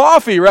best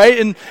coffee, right,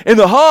 in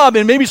the hub,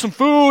 and maybe some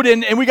food,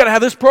 and we got to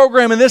have this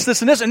program, and this,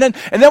 and this, and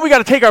then we got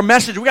to take our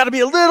message. We got to be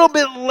a little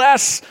bit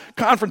less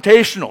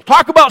confrontational.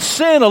 Talk about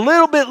sin a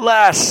little bit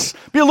less.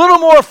 Be a little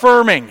more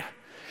affirming.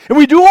 And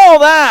we do all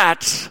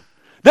that,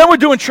 then we're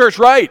doing church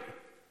right.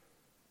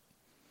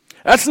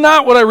 That's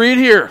not what I read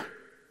here.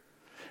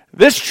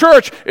 This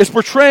church is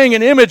portraying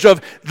an image of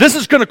this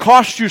is going to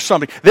cost you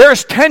something. There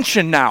is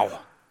tension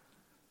now.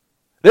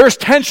 There is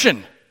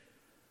tension.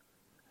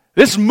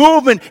 This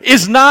movement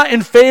is not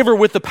in favor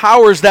with the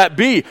powers that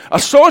be.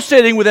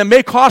 Associating with them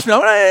may cost me.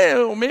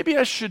 Maybe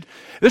I should.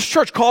 This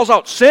church calls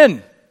out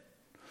sin.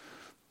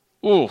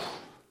 Ooh,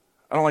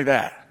 I don't like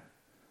that.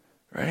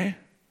 right?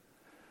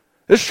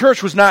 This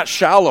church was not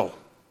shallow.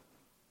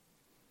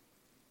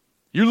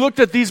 You looked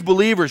at these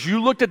believers,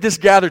 you looked at this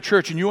gathered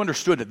church, and you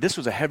understood that this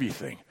was a heavy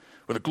thing,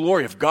 where the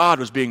glory of God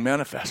was being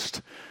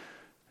manifest.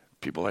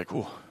 People are like,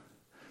 oh,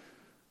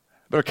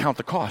 better count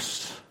the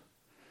cost.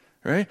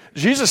 Right?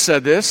 Jesus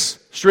said this,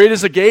 straight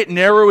is the gate,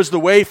 narrow is the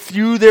way,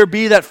 few there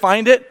be that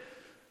find it.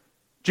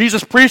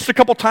 Jesus preached a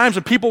couple times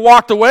and people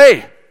walked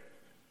away.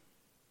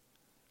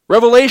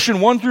 Revelation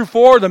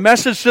 1-4, the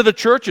message to the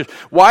churches.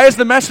 Why is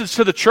the message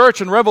to the church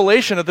in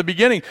Revelation at the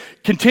beginning?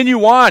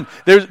 Continue on.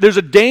 There's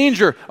a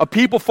danger of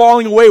people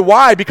falling away.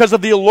 Why? Because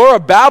of the allure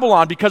of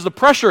Babylon, because the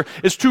pressure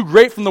is too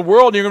great from the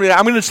world. And you're going to be like,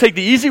 I'm going to take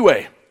the easy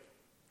way.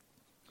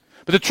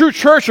 But the true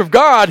church of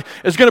God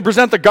is going to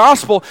present the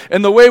gospel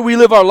and the way we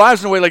live our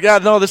lives in a way like, yeah,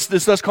 no, this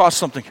does cost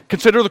something.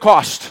 Consider the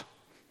cost.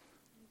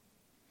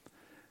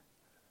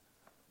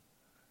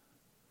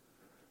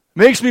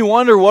 Makes me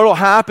wonder what will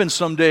happen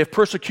someday if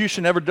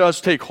persecution ever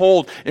does take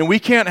hold and we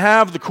can't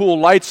have the cool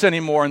lights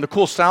anymore and the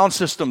cool sound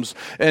systems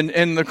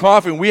and the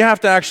coffee. We have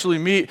to actually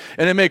meet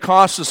and it may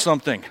cost us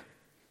something.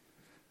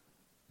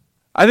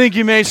 I think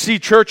you may see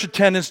church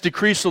attendance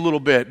decrease a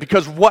little bit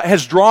because what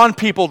has drawn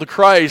people to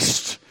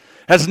Christ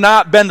has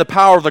not been the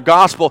power of the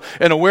gospel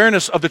and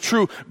awareness of the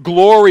true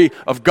glory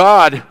of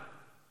God.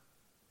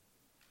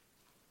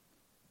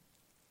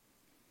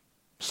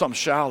 Something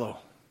shallow.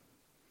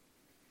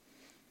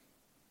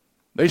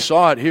 They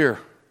saw it here.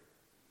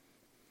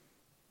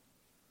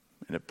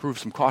 And it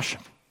proved some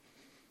caution.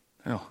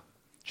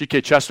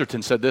 G.K.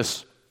 Chesterton said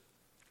this,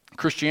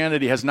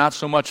 Christianity has not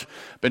so much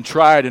been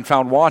tried and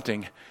found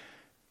wanting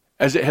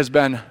as it has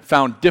been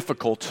found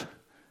difficult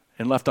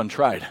and left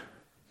untried.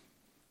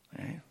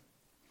 Right?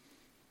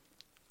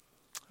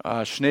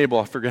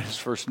 Schnabel, I forget his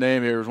first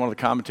name here, was one of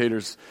the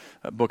commentators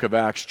of the book of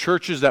Acts.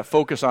 Churches that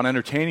focus on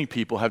entertaining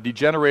people have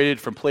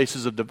degenerated from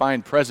places of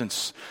divine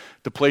presence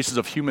to places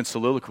of human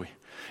soliloquy.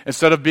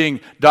 Instead of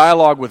being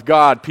dialogue with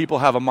God, people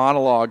have a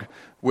monologue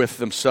with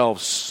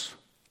themselves.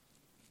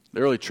 The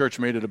early church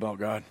made it about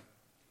God.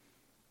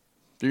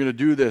 If you're going to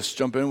do this,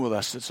 jump in with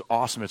us. It's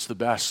awesome. It's the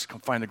best. Come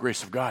find the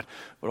grace of God.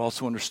 But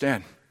also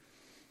understand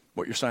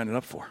what you're signing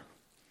up for.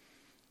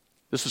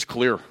 This is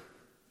clear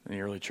in the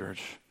early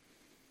church.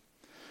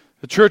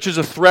 The church is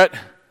a threat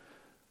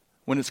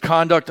when its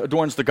conduct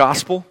adorns the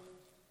gospel,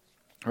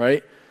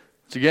 right?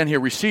 So again, here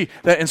we see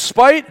that in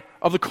spite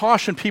of the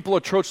caution people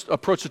approach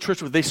the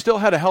church with, they still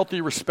had a healthy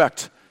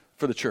respect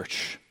for the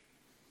church.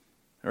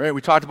 All right,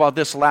 we talked about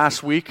this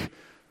last week.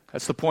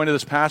 That's the point of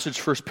this passage,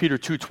 1 Peter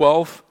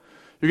 2:12.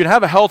 You can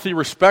have a healthy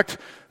respect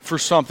for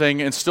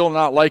something and still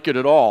not like it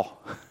at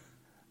all,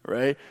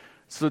 right?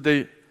 So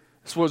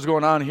that's what's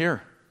going on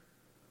here.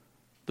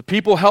 The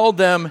people held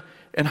them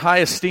in high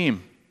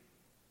esteem.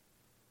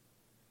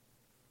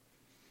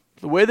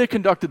 The way they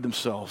conducted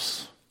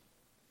themselves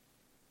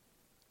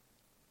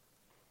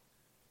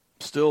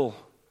still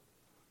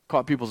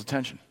caught people's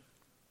attention,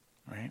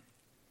 right?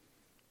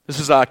 This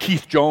is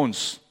Keith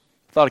Jones.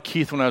 I thought of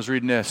Keith when I was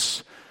reading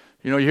this.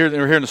 You know,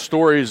 we're hearing the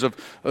stories of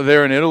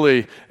there in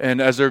Italy,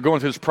 and as they're going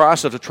through this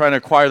process of trying to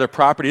acquire their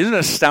property, isn't it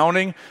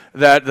astounding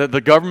that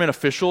the government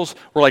officials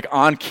were like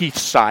on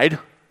Keith's side?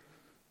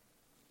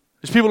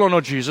 These people don't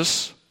know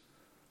Jesus,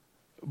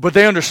 but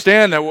they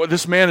understand that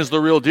this man is the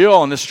real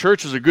deal, and this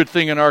church is a good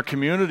thing in our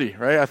community,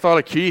 right? I thought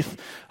of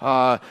Keith,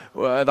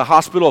 the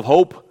Hospital of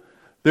Hope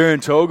there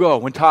in Togo.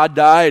 When Todd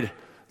died,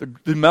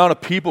 the amount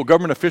of people,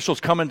 government officials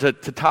coming to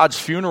Todd's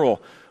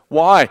funeral.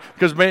 Why?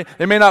 Because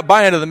they may not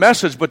buy into the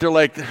message, but they're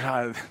like,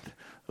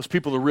 those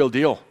people are the real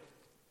deal,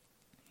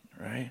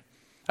 right?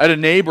 I had a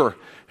neighbor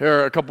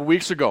here a couple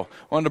weeks ago,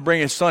 wanted to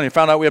bring his son. He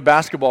found out we have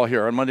basketball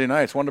here on Monday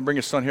nights, wanted to bring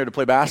his son here to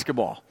play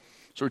basketball.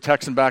 So we're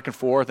texting back and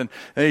forth, and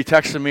then he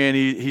texted me, and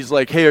he's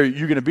like, hey, are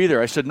you going to be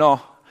there? I said,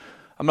 no,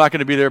 I'm not going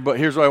to be there, but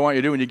here's what I want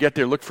you to do. When you get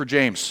there, look for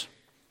James,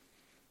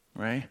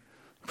 right?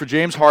 For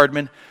James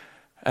Hardman.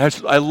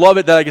 I love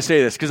it that I can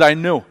say this, because I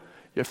knew.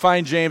 You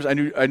find James, I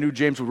knew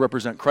James would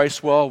represent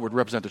Christ well, would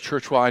represent the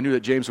church well. I knew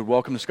that James would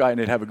welcome this guy, and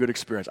they'd have a good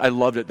experience. I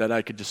loved it that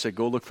I could just say,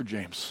 go look for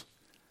James.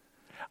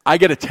 I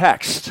get a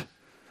text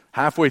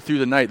halfway through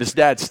the night. This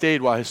dad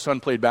stayed while his son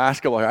played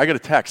basketball here. I get a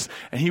text,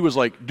 and he was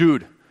like,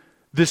 dude,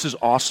 this is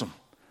awesome.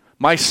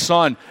 My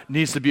son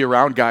needs to be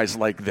around guys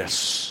like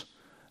this.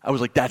 I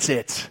was like, that's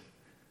it.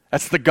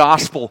 That's the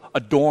gospel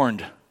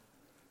adorned.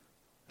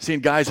 Seeing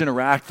guys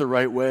interact the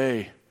right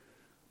way.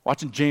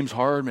 Watching James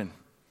Hardman,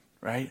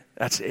 right?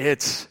 That's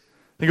it.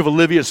 Think of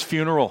Olivia's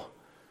funeral.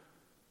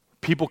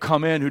 People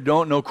come in who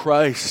don't know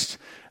Christ,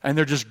 and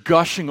they're just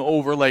gushing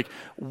over like,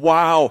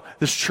 wow,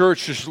 this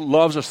church just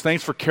loves us.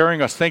 Thanks for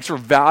carrying us. Thanks for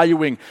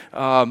valuing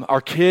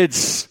our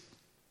kids.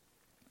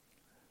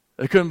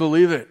 They couldn't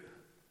believe it.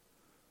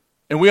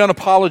 And we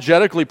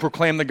unapologetically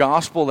proclaimed the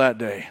gospel that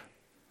day.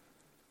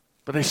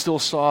 But they still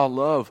saw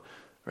love,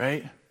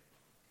 right?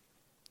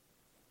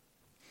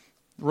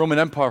 Roman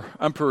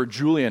Emperor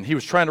Julian, he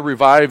was trying to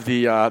revive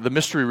the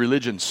mystery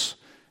religions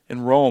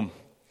in Rome.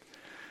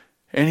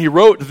 And he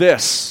wrote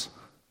this,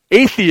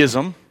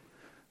 atheism,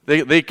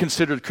 they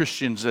considered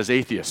Christians as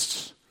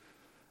atheists.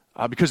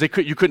 because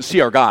you couldn't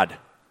see our God.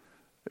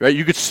 Right,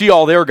 you could see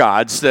all their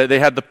gods. They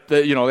had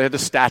they had the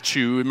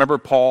statue. Remember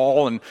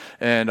Paul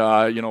and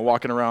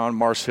walking around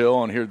Mars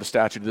Hill, and here's the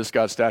statue to this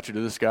god, statue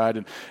to this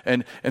god,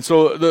 and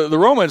so the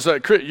Romans,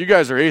 you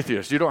guys are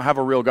atheists. You don't have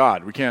a real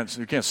God. We can't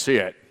see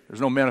it.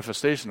 There's no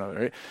manifestation of it.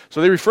 Right?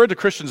 So they referred to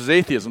Christians as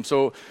atheism.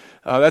 So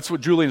that's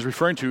what Julian's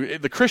referring to.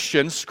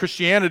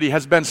 Christianity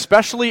has been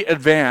specially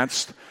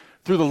advanced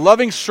through the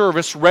loving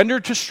service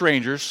rendered to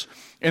strangers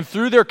and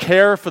through their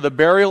care for the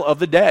burial of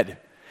the dead.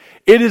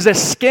 It is a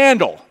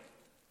scandal.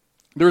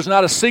 There is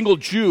not a single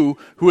Jew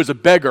who is a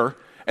beggar,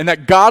 and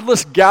that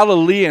godless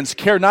Galileans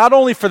care not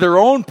only for their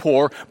own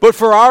poor, but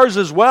for ours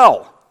as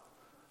well.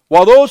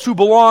 While those who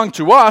belong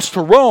to us,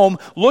 to Rome,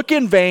 look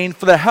in vain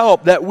for the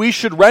help that we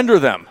should render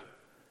them.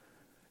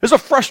 There's a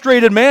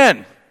frustrated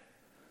man.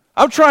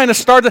 I'm trying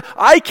to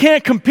I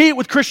can't compete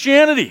with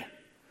Christianity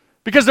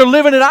because they're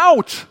living it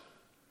out.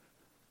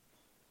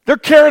 They're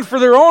caring for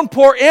their own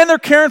poor, and they're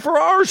caring for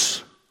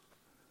ours.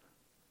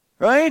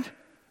 Right?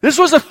 This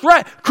was a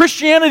threat.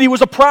 Christianity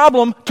was a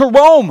problem to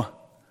Rome.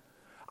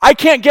 I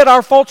can't get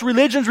our false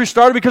religions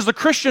restarted because the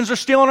Christians are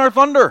stealing our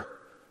thunder.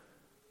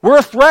 We're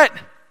a threat.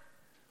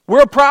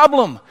 We're a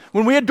problem.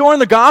 When we adorn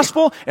the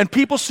gospel and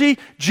people see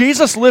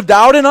Jesus lived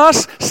out in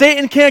us,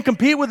 Satan can't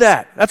compete with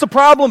that. That's a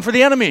problem for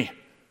the enemy.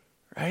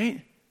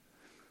 Right?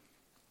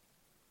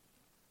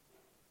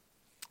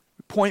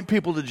 We point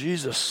people to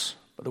Jesus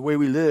by the way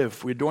we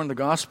live. We adorn the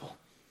gospel.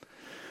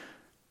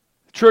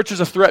 The church is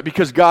a threat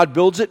because God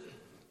builds it.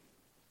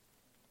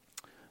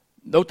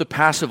 Note the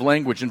passive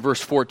language in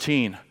verse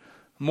 14.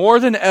 More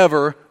than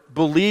ever,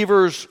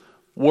 believers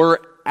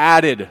were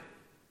added.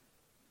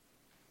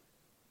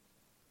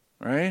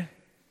 Right?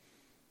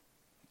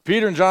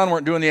 Peter and John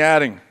weren't doing the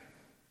adding.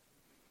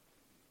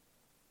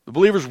 The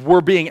believers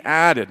were being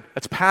added.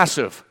 That's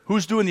passive.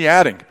 Who's doing the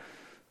adding?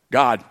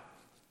 God.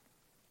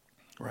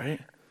 Right?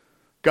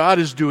 God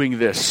is doing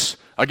this.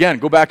 Again,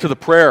 go back to the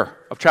prayer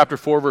of chapter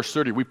 4, verse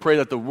 30. We pray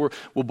that the word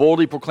will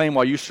boldly proclaim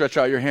while you stretch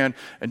out your hand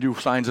and do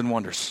signs and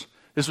wonders.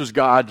 This was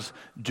God's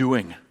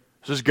doing.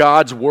 This is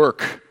God's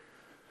work.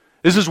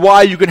 This is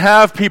why you can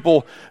have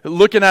people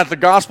looking at the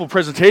gospel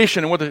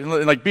presentation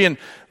and being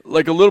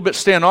like a little bit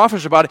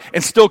standoffish about it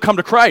and still come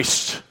to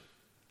Christ.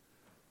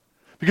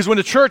 Because when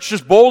the church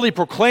just boldly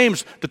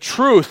proclaims the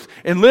truth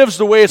and lives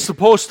the way it's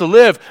supposed to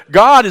live,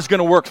 God is going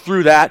to work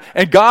through that,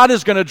 and God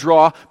is going to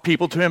draw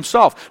people to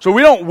himself. So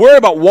we don't worry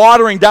about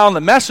watering down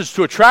the message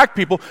to attract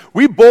people.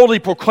 We boldly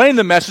proclaim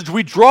the message.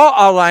 We draw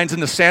our lines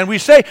in the sand. We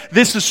say,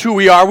 this is who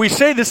we are. We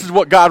say, this is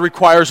what God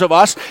requires of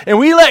us. And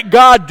we let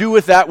God do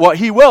with that what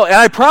he will. And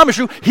I promise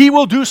you, he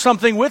will do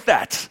something with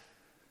that.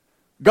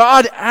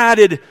 God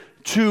added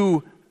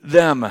to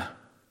them.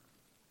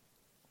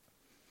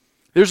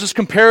 There's this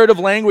comparative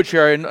language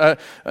here, and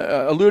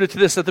alluded to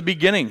this at the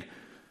beginning.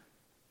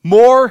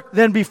 More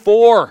than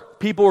before,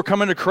 people were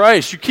coming to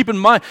Christ. You keep in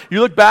mind, you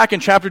look back in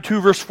chapter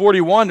 2, verse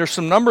 41, there's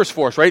some numbers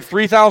for us, right?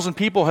 3,000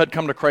 people had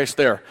come to Christ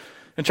there.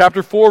 In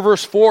chapter 4,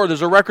 verse 4,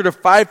 there's a record of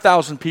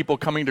 5,000 people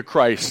coming to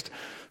Christ.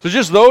 So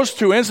just those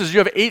two instances, you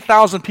have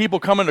 8,000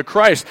 people coming to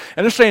Christ.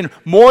 And they're saying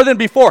more than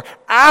before.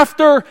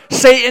 After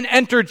Satan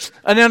entered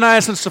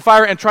Ananias and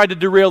Sapphira and tried to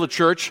derail the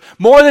church,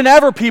 more than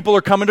ever people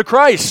are coming to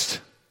Christ.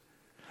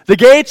 The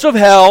gates of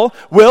hell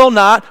will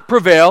not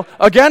prevail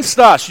against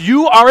us.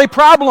 You are a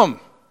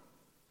problem.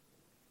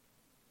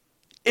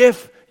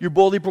 If you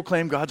boldly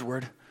proclaim God's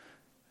word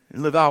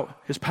and live out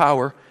his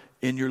power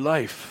in your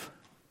life.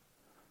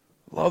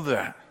 Love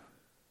that.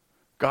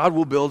 God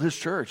will build his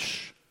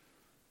church.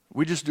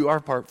 We just do our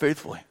part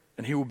faithfully,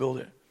 and he will build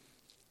it.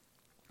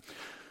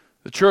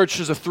 The church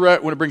is a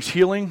threat when it brings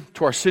healing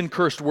to our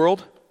sin-cursed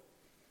world.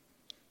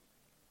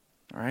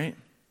 All right?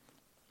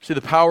 See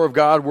the power of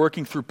God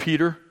working through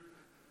Peter.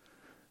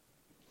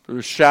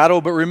 There's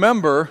shadow, but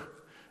remember,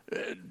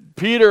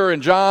 Peter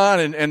and John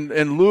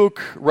and Luke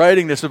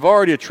writing this have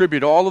already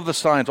attributed all of the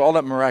signs, all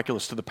that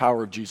miraculous to the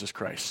power of Jesus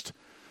Christ.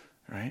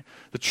 Right?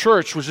 The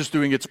church was just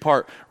doing its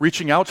part,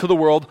 reaching out to the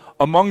world,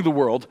 among the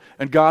world,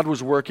 and God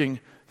was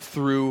working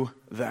through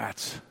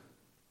that.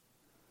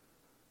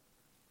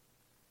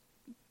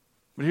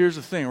 But here's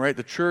the thing, right?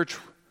 The church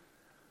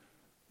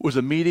was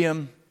a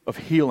medium of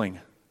healing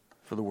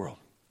for the world.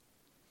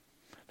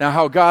 Now,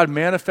 how God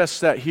manifests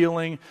that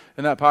healing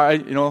and that power,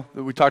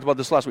 we talked about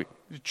this last week,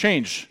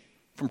 change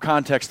from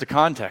context to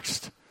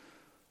context.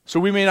 So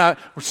we may not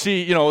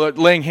see,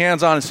 laying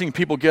hands on and seeing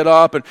people get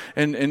up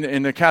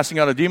and casting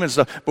out a demon and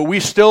stuff, but we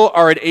still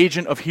are an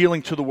agent of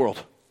healing to the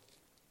world.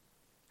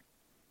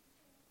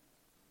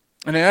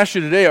 And I ask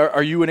you today,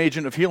 are you an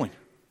agent of healing?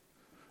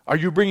 Are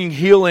you bringing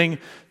healing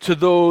to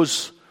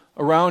those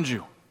around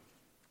you?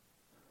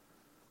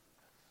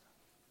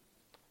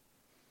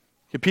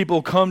 Can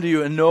people come to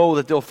you and know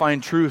that they'll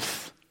find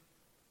truth?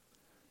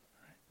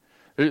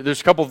 There's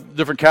a couple of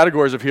different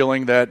categories of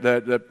healing that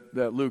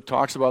Luke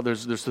talks about.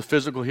 There's the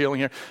physical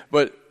healing here,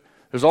 but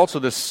there's also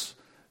this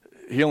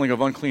healing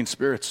of unclean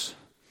spirits.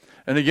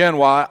 And again,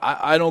 while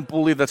I don't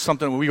believe that's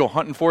something we go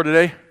hunting for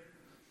today,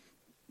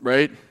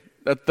 right?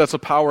 That's a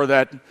power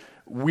that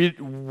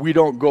we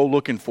don't go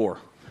looking for.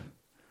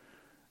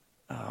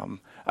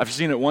 I've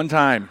seen it one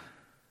time.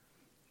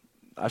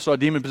 I saw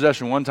demon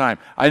possession one time.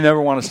 I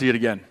never want to see it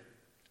again.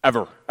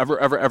 Ever.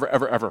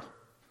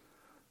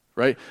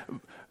 Right?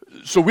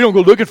 So we don't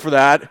go looking for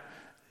that.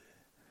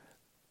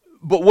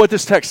 But what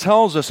this text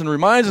tells us and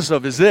reminds us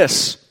of is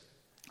this,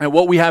 and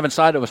what we have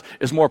inside of us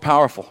is more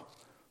powerful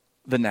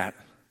than that.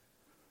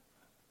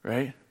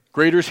 Right?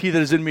 Greater is he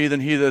that is in me than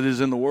he that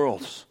is in the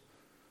world.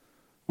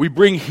 We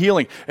bring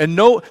healing. And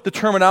note the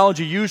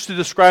terminology used to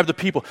describe the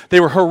people. They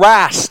were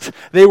harassed.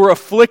 They were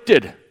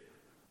afflicted.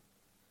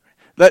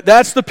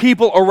 That's the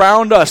people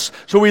around us.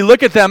 So we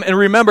look at them and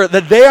remember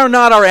that they are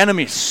not our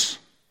enemies.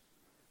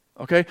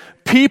 Okay?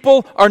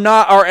 People are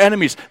not our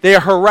enemies. They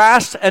are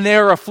harassed and they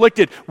are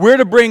afflicted. We're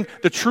to bring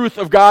the truth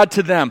of God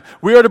to them.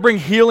 We are to bring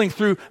healing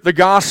through the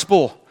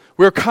gospel.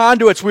 We're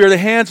conduits. We are the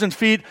hands and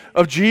feet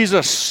of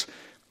Jesus.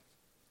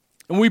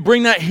 And we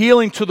bring that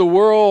healing to the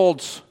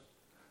world.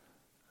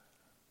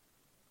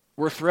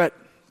 We're a threat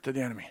to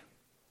the enemy.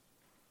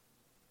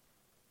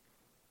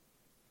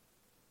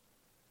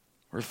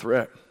 We're a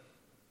threat.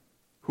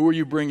 Who are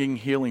you bringing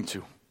healing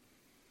to?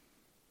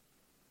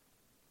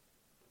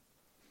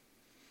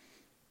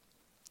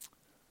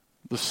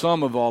 The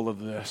sum of all of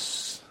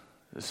this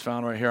is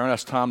found right here. I'm going to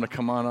ask Tom to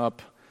come on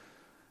up.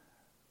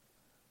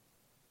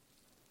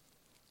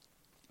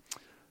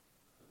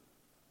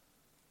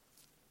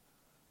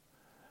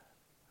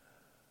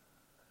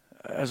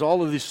 As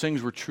all of these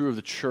things were true of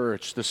the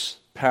church, this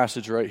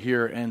passage right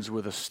here ends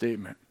with a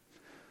statement.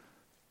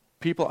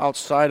 People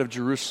outside of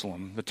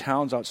Jerusalem, the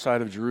towns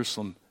outside of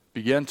Jerusalem,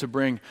 began to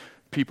bring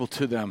people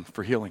to them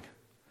for healing.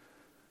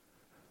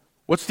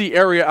 What's the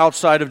area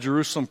outside of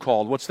Jerusalem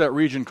called? What's that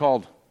region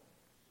called?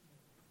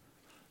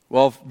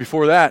 Well,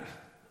 before that,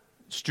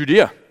 it's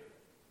Judea.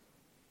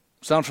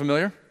 Sound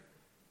familiar?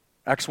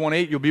 Acts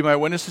 1:8, you'll be my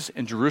witnesses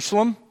in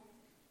Jerusalem,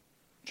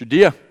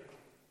 Judea.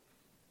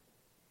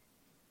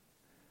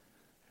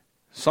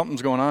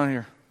 Something's going on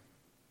here.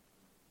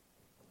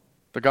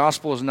 The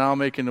gospel is now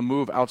making a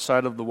move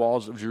outside of the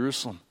walls of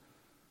Jerusalem.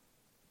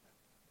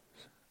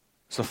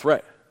 It's a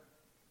threat.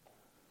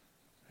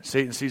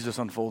 Satan sees this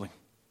unfolding.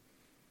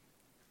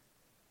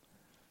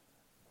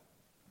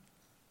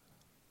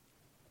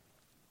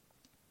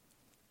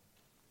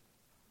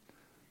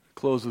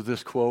 Close with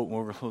this quote, and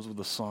we'll close with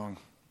a song.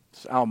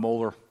 It's Al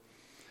Mohler.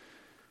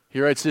 He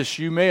writes this: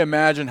 you may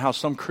imagine how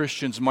some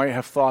Christians might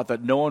have thought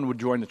that no one would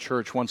join the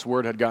church once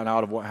word had gotten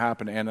out of what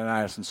happened to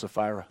Ananias and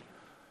Sapphira.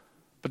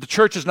 But the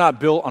church is not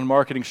built on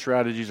marketing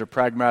strategies or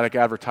pragmatic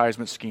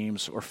advertisement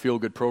schemes or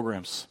feel-good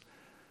programs.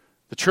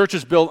 The church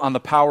is built on the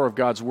power of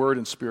God's word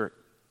and spirit.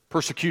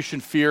 Persecution,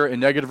 fear,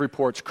 and negative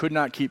reports could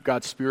not keep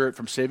God's spirit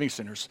from saving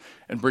sinners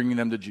and bringing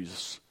them to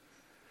Jesus.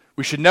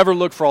 We should never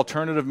look for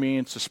alternative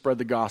means to spread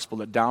the gospel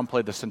that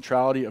downplay the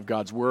centrality of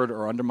God's word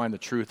or undermine the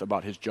truth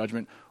about his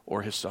judgment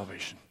or his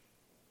salvation.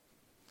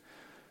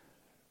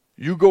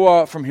 You go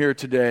out from here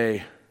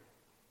today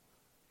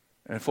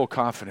in full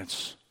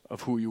confidence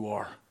of who you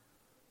are,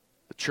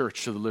 the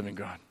church of the living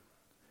God.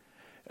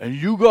 And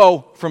you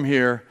go from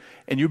here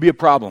and you be a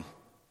problem.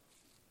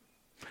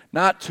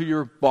 Not to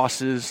your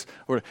bosses,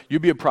 or you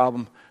be a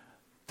problem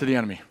to the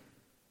enemy.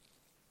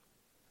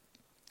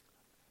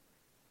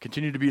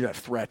 Continue to be that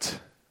threat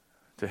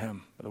to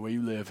him by the way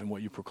you live and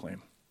what you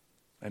proclaim.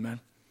 Amen?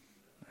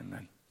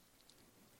 Amen.